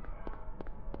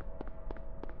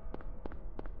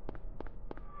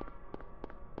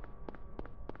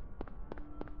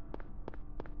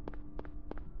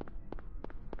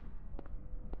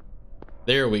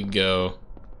 There we go.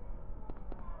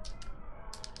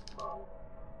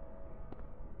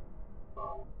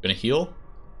 Gonna heal.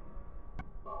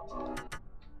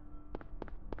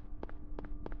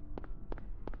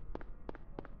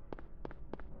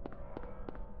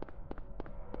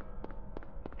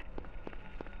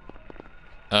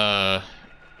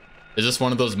 Is this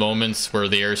one of those moments where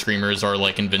the air screamers are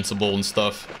like invincible and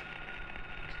stuff?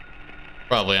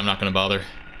 Probably, I'm not gonna bother.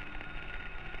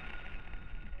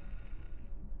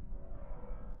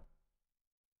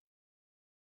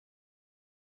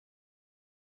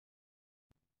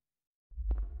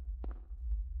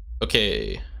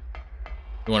 Okay,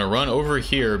 we want to run over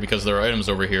here because there are items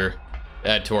over here.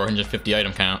 Add to our 150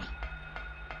 item count.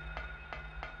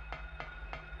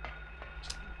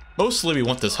 Mostly we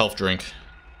want this health drink,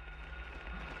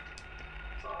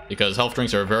 because health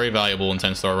drinks are very valuable in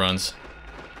 10-star runs.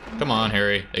 Come on,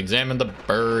 Harry, examine the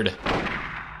bird.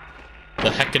 The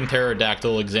heckin'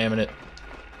 pterodactyl, examine it.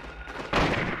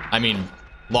 I mean,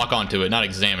 lock onto it, not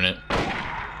examine it.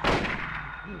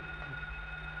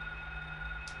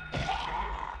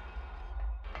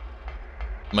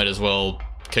 Might as well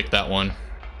kick that one.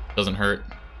 Doesn't hurt.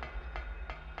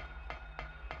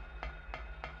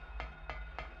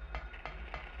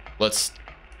 Let's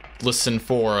listen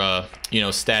for, you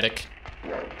know, static.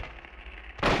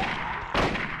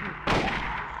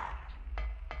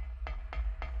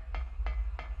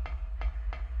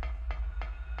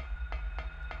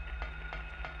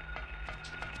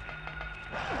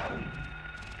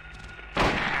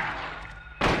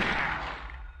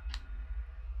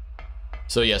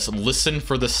 So yes, listen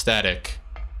for the static,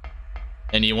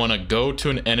 and you want to go to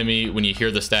an enemy when you hear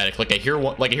the static. Like I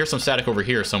hear some static over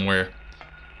here somewhere.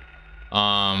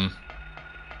 Yeah,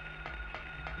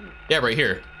 right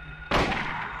here.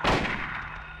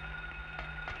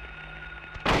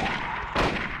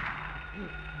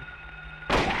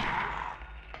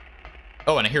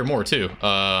 Oh, and I hear more too.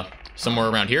 Somewhere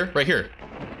around here, right here.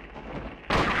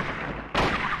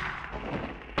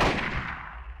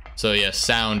 So yeah,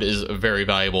 sound is very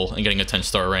valuable in getting a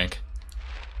 10-star rank.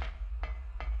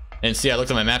 And see, I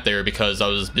looked at my map there because I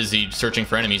was busy searching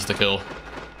for enemies to kill.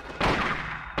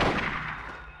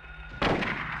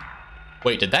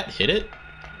 Wait, did that hit it?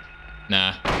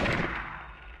 Nah.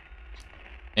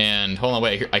 And hold on,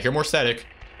 wait, I hear more static.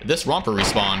 This Romper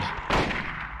respawned.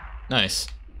 Nice.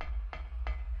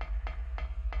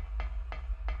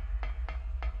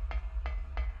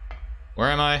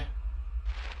 Where am I?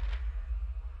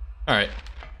 Alright.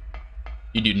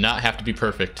 You do not have to be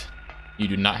perfect. You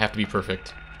do not have to be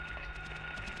perfect.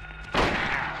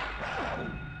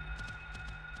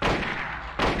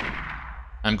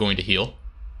 I'm going to heal.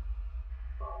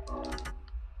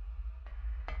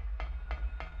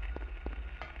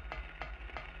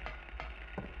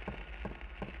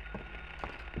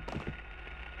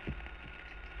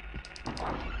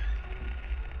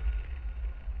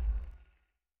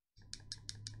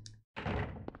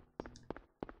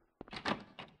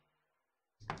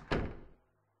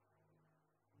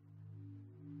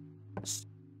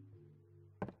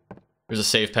 There's a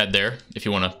save pad there if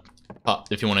you want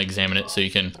to examine it, so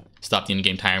you can stop the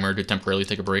in-game timer to temporarily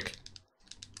take a break.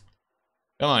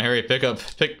 Come on, Harry, pick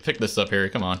this up, Harry.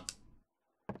 Come on.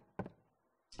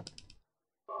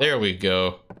 There we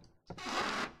go.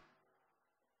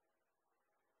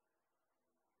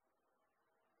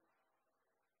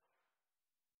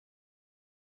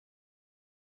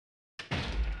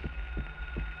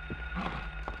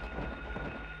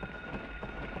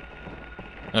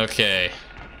 Okay.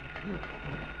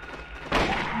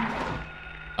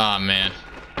 Ah, man.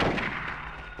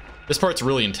 This part's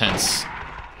really intense. Do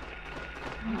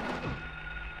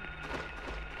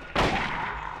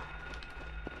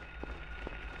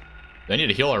I need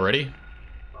to heal already?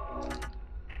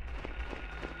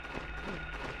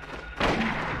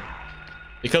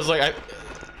 Because, like,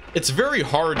 it's very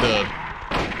hard to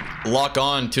lock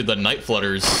on to the night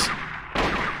flutters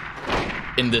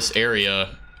in this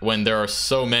area when there are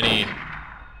so many.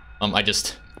 I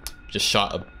just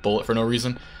shot a bullet for no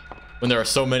reason. When there are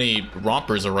so many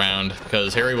Rompers around,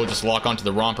 because Harry will just lock onto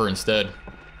the Romper instead.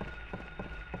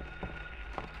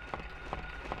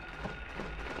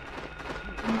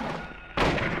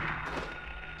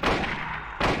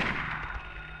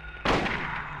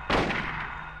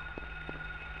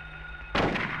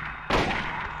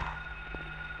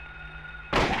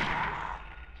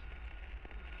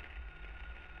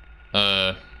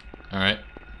 Alright.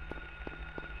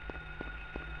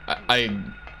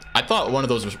 I thought one of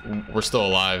those were still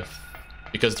alive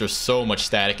because there's so much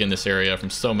static in this area from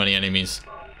so many enemies.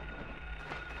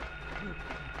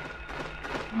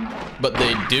 But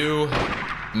they do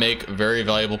make very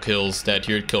valuable kills that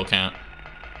tiered kill count.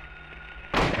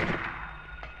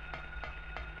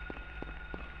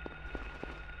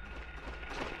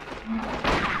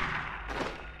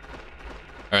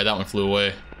 Alright, that one flew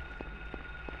away.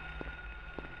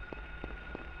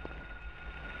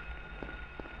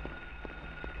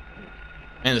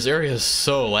 Man, this area is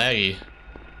so laggy.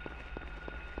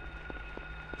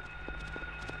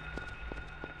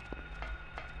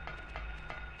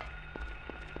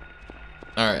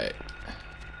 Alright.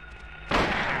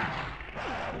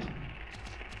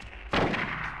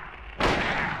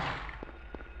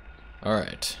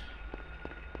 Alright.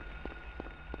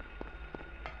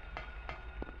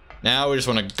 Now we just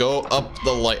want to go up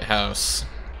the lighthouse.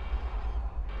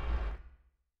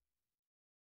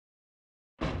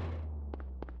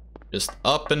 Just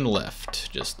up and left.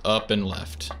 Just up and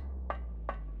left.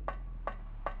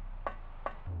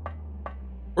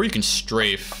 Or you can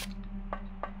strafe.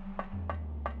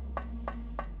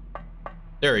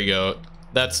 There you go.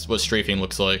 That's what strafing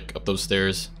looks like up those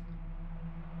stairs.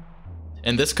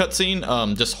 And this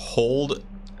cutscene, just hold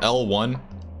L1.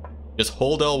 Just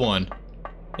hold L1.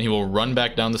 And he will run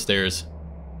back down the stairs.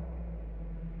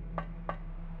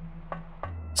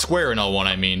 Square in L1,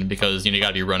 I mean, because, you know, you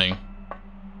gotta be running.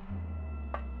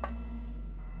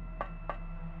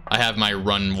 have my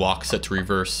run walk set to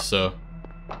reverse, so.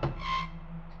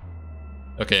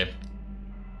 Okay.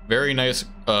 Very nice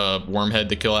wormhead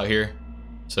to kill out here.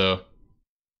 So.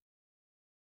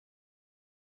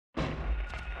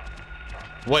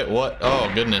 Wait, what?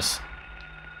 Oh, goodness.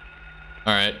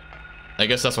 Alright. I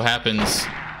guess that's what happens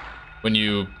when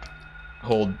you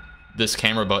hold this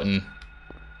camera button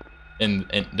and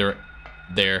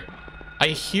there. I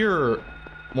hear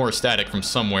more static from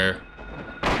somewhere.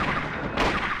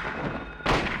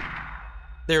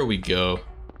 There we go.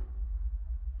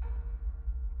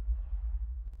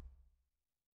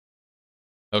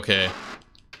 Okay.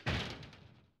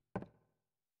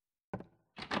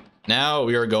 Now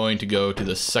we are going to go to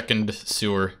the second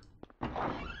sewer.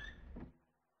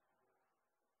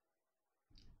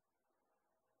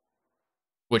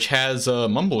 Which has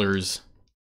mumblers.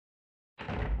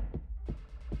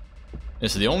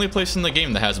 This is the only place in the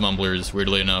game that has mumblers,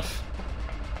 weirdly enough.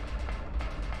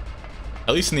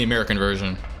 At least in the American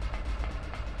version.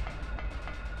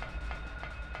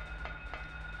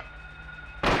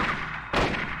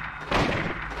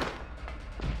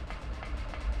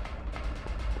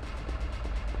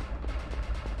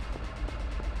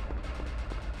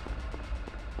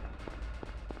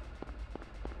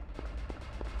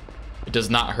 It does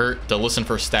not hurt to listen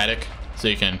for static, so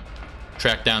you can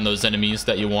track down those enemies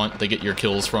that you want to get your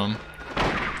kills from.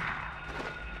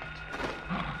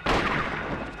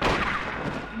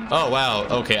 Oh, wow.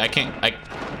 Okay,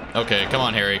 okay, come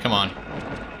on, Harry, come on.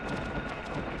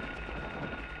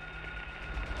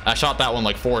 I shot that one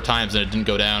like 4 times and it didn't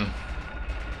go down.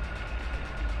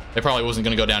 It probably wasn't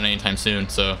going to go down anytime soon,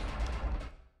 so.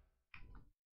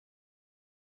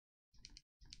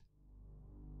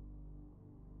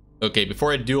 Okay,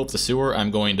 before I do up the sewer,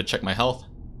 I'm going to check my health.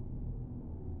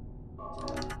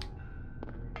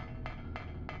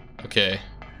 Okay.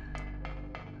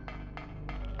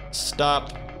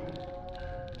 Stop.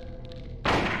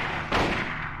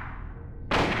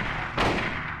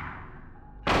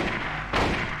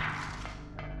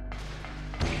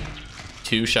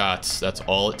 Two shots, that's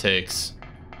all it takes.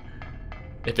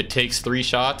 If it takes 3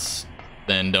 shots,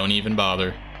 then don't even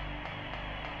bother.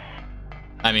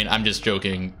 I mean, I'm just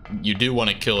joking. You do want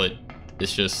to kill it.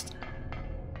 It's just...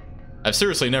 I've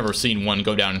seriously never seen one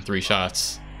go down in 3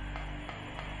 shots.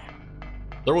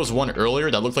 There was one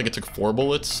earlier that looked like it took 4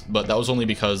 bullets, but that was only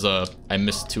because I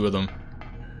missed 2 of them.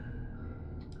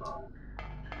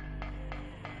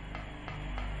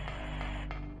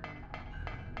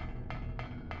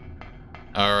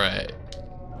 Alright.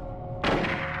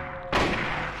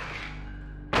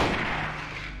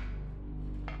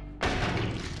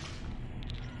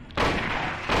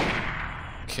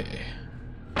 Okay.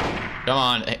 Come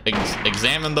on,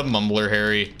 examine the mumbler,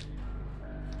 Harry.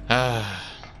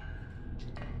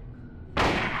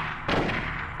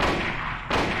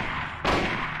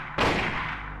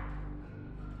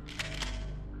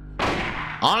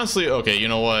 Honestly, okay, you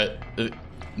know what?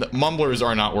 The mumblers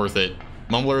are not worth it.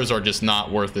 Mumblers are just not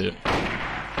worth it.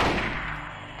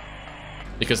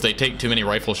 Because they take too many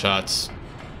rifle shots.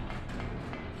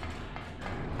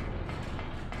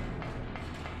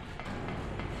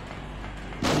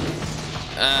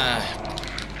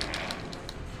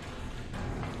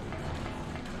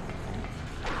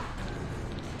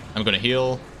 I'm gonna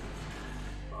heal.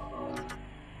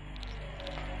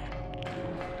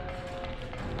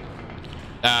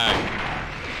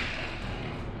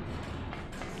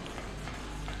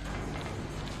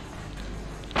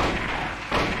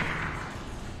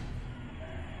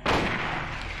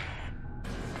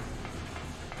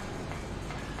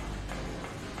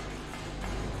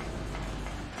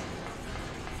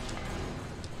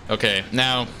 Okay,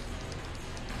 now...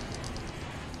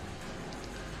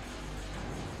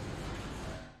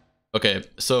 Okay,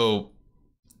 so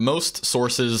most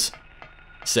sources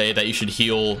say that you should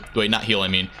heal... Wait, not heal, I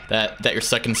mean. That your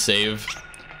second save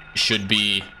should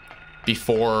be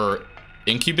before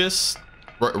Incubus,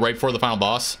 right before the final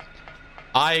boss.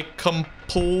 I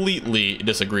completely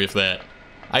disagree with that.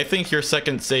 I think your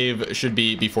second save should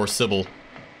be before Sybil.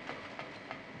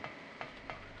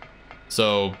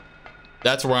 So...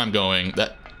 that's where I'm going.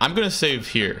 I'm gonna save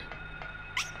here.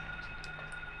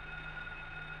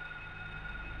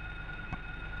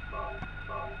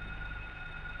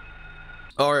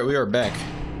 Alright, we are back.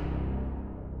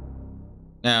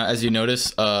 Now, as you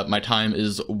notice, my time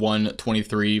is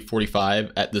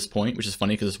 1:23:45 at this point, which is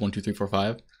funny because it's 1, 2, 3, 4,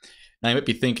 5. Now, you might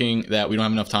be thinking that we don't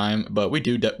have enough time, but we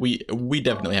do. We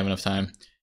definitely have enough time.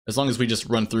 As long as we just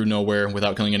run through nowhere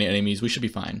without killing any enemies, we should be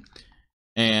fine.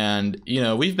 And, you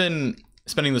know, we've been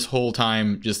spending this whole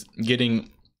time just getting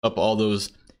up all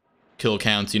those kill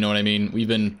counts, you know what I mean? We've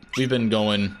been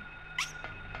going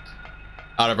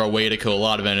out of our way to kill a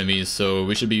lot of enemies, so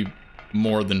we should be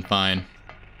more than fine.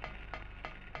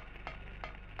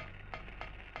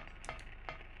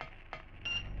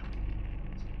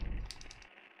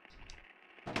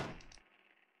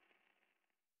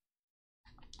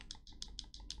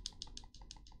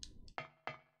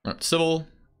 Civil,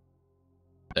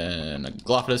 then a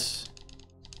Glophatus.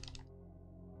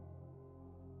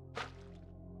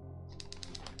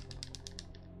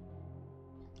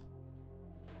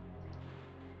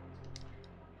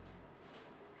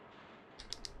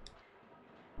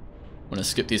 I'm gonna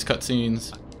skip these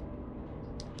cutscenes.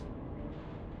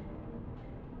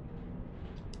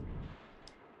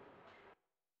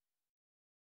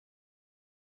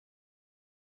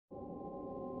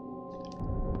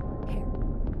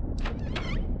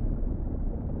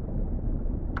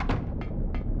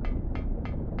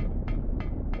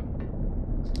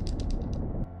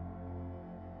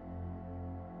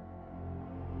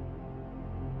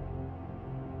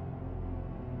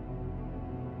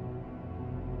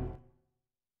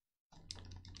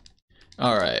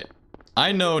 All right,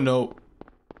 I know nowhere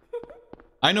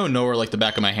like the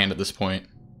back of my hand at this point,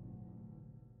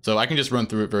 so I can just run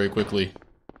through it very quickly.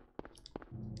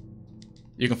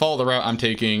 You can follow the route I'm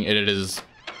taking, and it is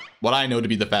what I know to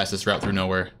be the fastest route through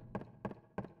nowhere.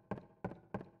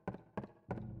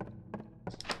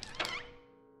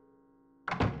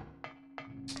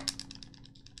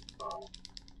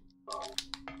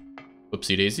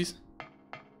 Whoopsie daisies.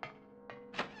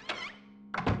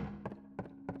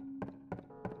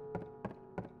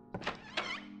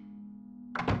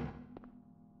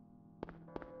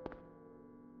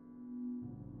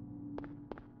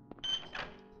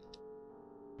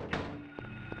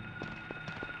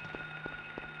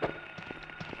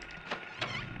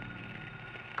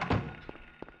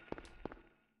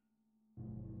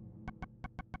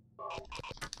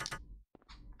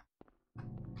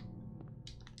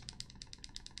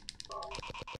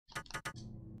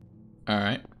 All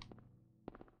right.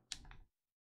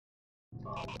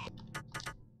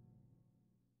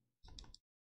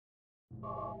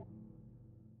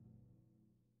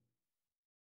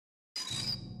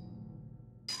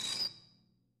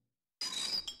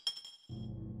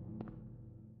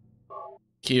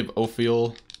 Key of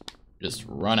Ophiel, just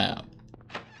run out.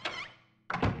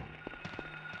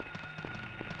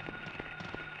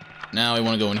 Now we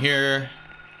want to go in here.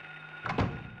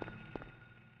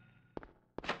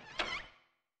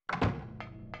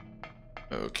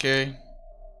 Okay.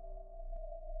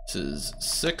 This is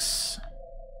 6,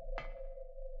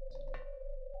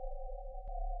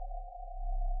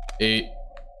 8,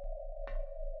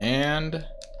 and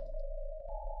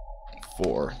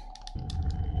 4.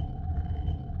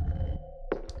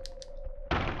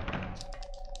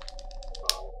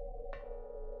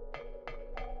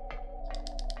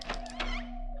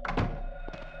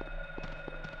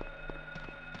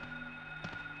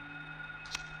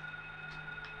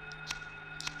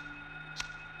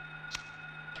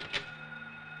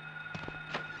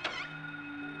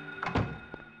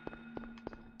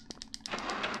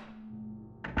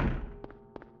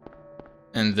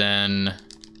 And then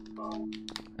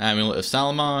Amulet of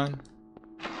Salamon.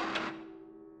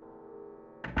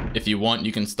 If you want,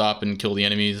 you can stop and kill the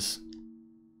enemies.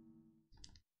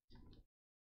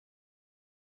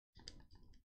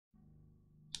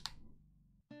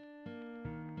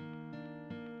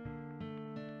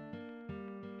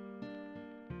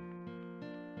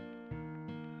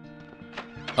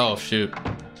 Oh, shoot.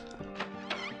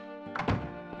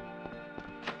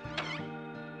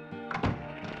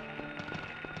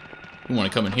 We want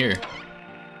to come in here.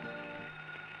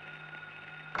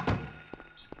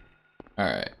 All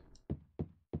right.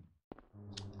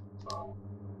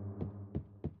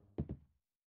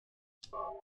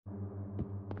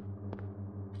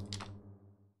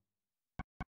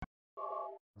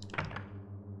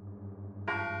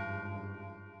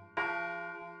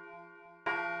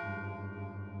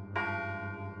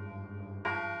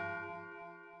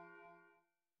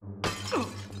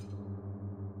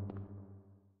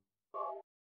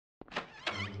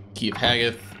 Key of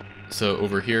Hagath, so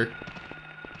over here.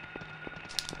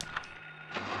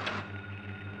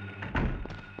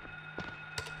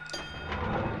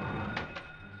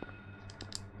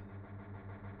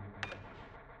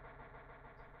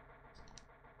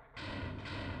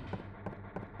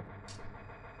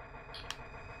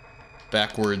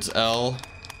 Backwards L.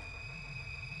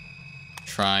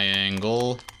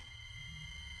 Triangle.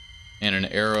 And an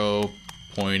arrow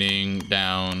pointing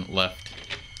down left.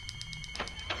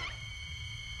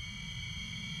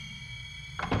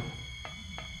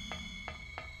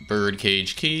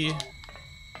 Birdcage key.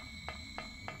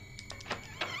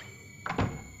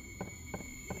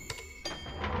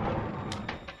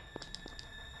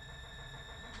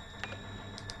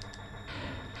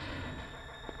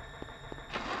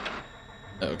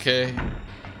 Okay.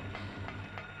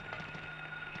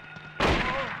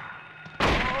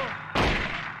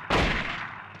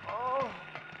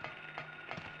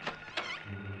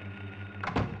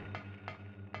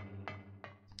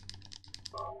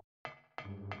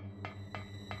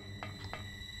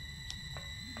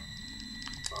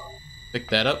 Pick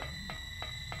that up.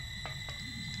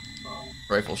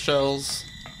 Rifle shells.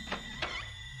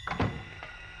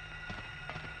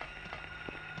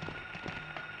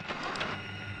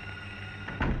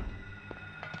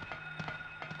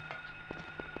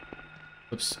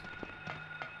 Oops.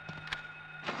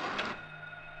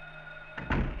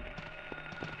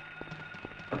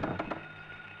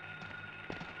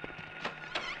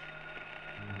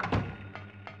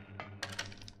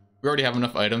 We already have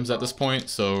enough items at this point,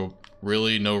 so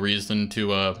really no reason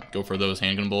to go for those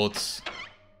handgun bullets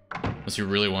unless you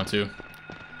really want to.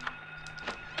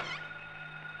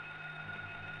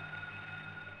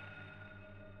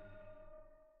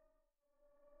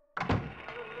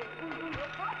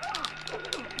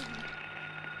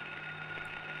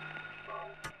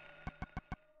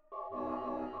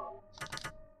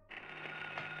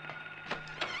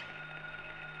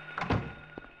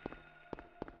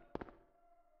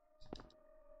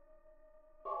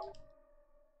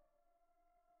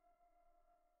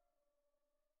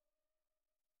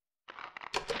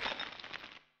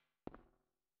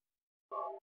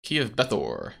 Key of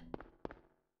Bethor.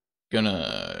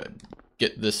 Gonna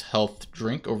get this health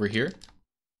drink over here.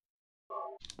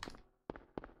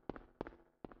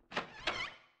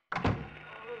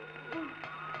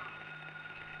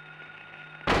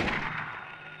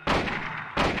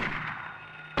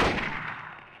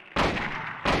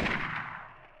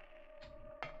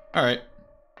 Alright.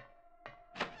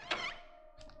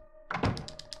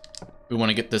 We want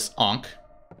to get this Ankh.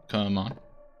 Come on.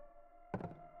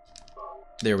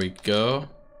 There we go.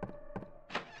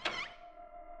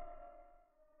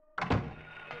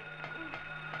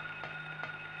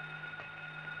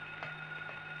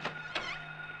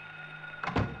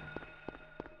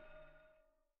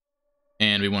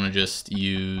 And we want to just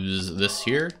use this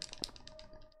here.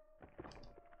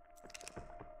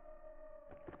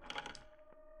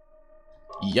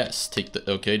 Yes, take the...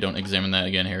 Okay, don't examine that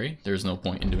again, Harry. There's no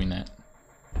point in doing that.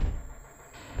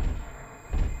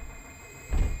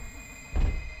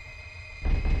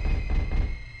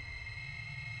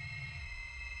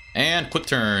 And quick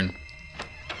turn.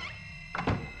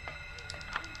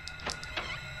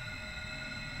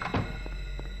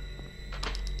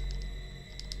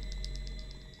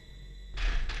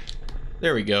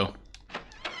 There we go.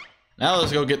 Now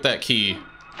let's go get that key.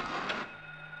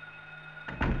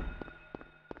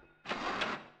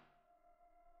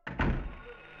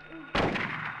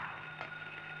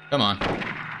 Come on.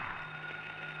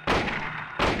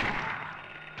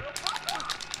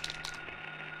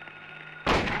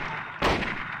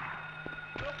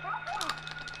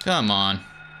 Come on.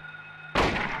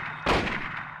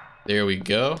 There we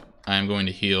go. I'm going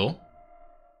to heal.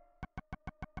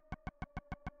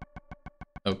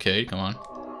 Okay, come on.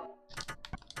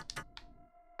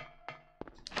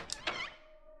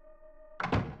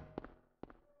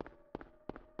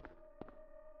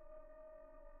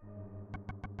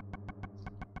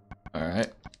 All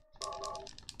right.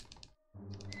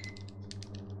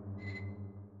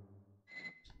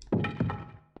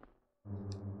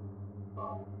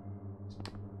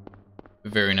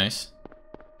 Very nice.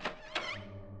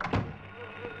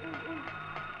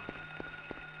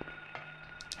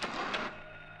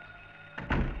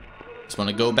 Just want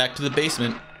to go back to the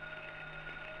basement.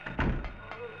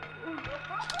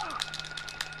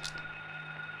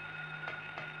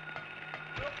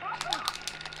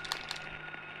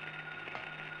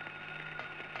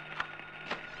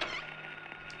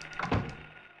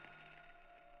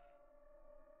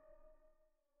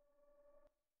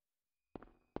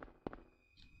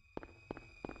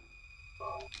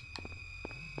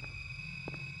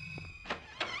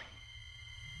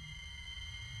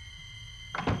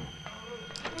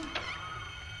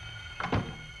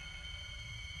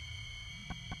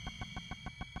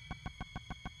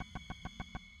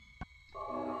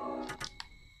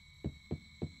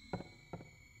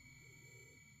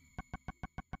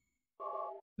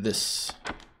 This.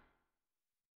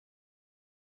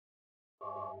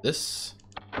 This.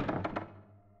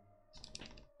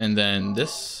 And then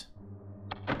this.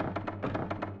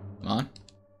 Come on.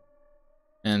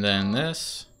 And then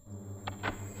this.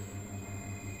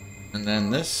 And then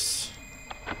this.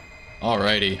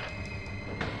 Alrighty.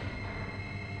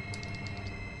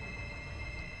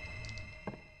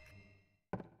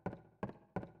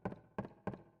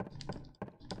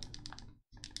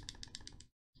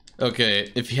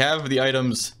 Okay, if you have the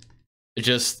items,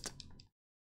 just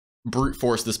brute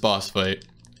force this boss fight.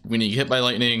 When you get hit by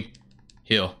lightning,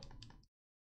 heal.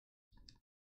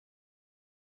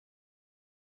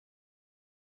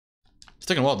 It's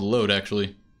taking a while to load,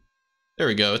 actually. There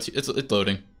we go. It's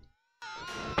loading.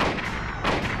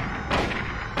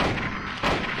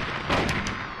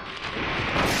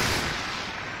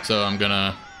 So I'm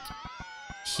gonna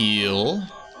heal.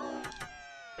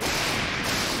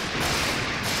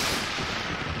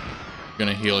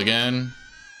 Gonna heal again.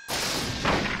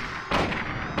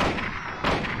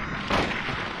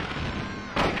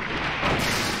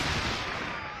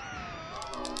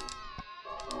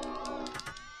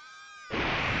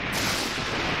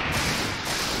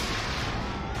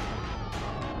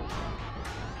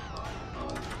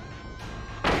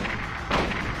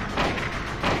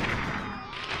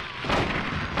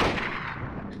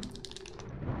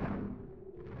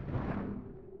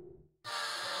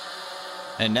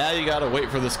 And now you gotta wait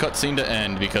for this cutscene to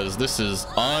end because this is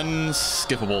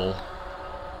unskippable.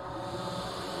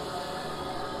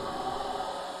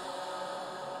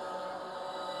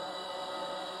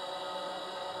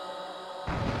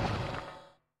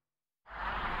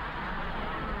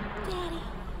 Daddy.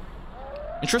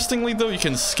 Interestingly, though, you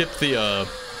can skip the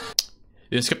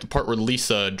part where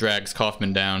Lisa drags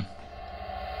Kaufmann down.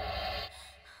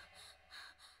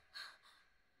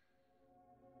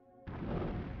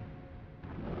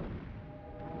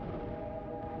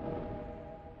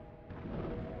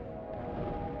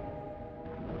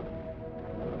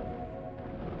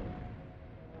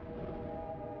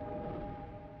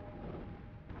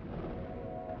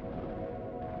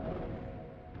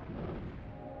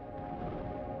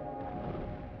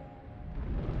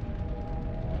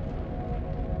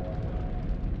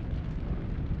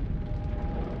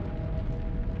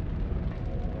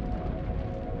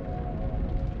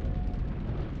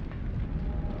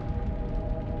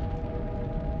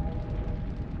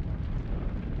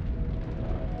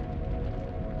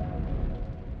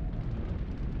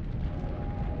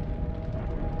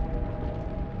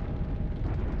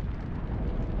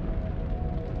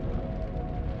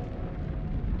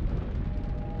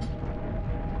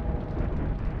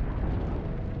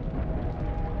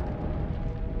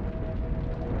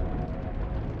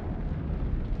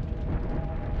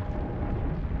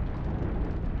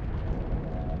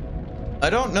 I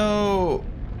don't know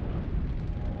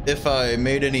if I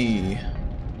made any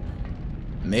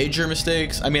major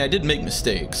mistakes. I mean, I did make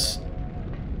mistakes,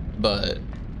 but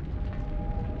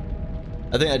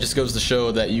I think that just goes to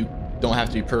show that you don't have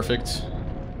to be perfect.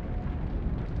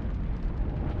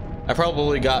 I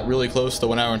probably got really close to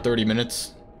 1 hour and 30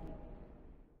 minutes.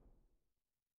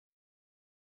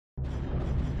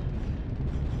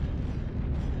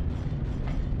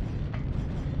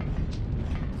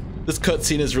 This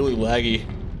cutscene is really laggy.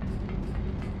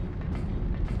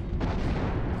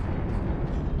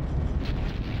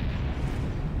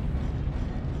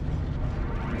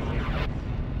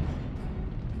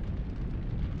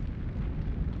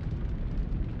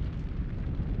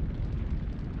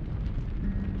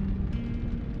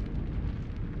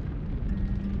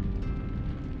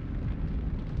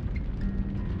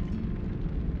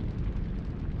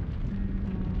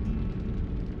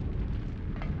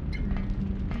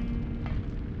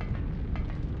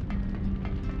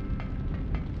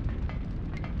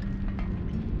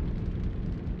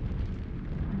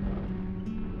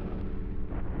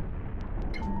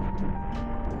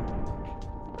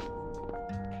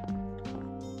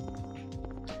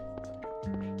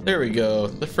 There we go.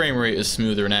 The frame rate is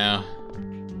smoother now.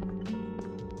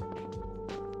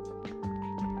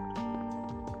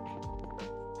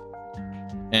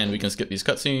 And we can skip these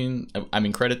cutscenes. I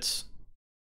mean credits.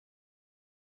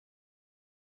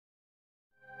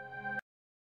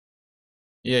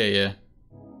 Yeah.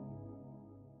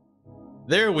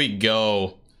 There we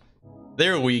go.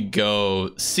 There we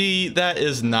go. See, that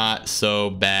is not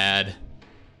so bad.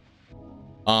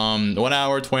 1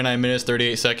 hour, 29 minutes,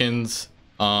 38 seconds.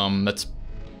 That's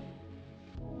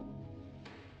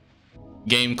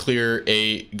game clear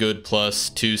 8, good plus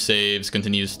 2 saves,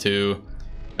 continues 2.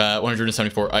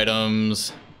 174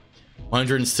 items,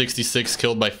 166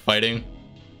 killed by fighting.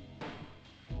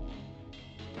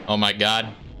 Oh my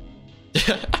god.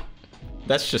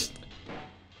 That's just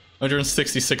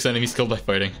 166 enemies killed by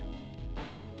fighting.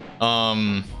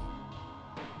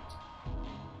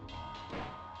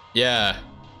 Yeah.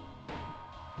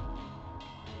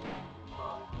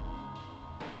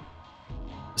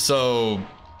 So,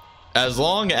 as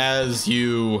long as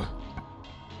you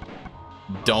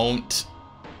don't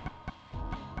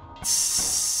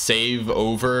save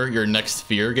over your next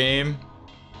fear game,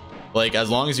 Like, as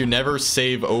long as you never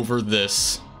save over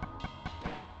this,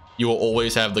 you will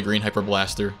always have the green hyper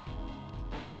blaster.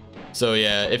 So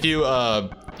yeah, if you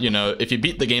you know, if you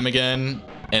beat the game again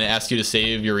and it asks you to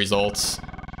save your results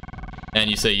and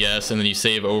you say yes and then you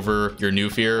save over your new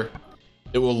fear,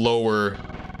 it will lower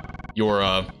your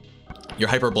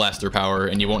hyper blaster power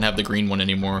and you won't have the green one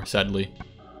anymore, sadly.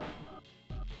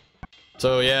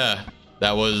 So yeah,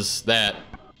 that was that.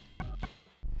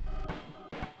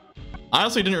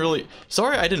 Honestly, didn't really.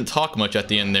 Sorry, I didn't talk much at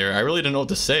the end there. I really didn't know what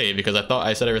to say because I thought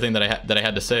I said everything that I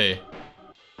had to say.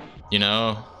 You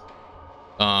know,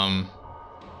 I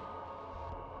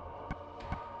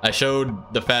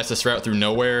showed the fastest route through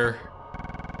nowhere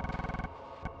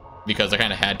because I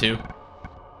kind of had to.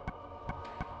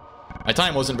 My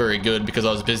time wasn't very good because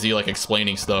I was busy like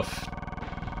explaining stuff.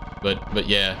 But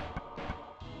yeah.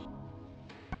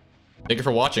 Thank you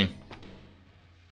for watching.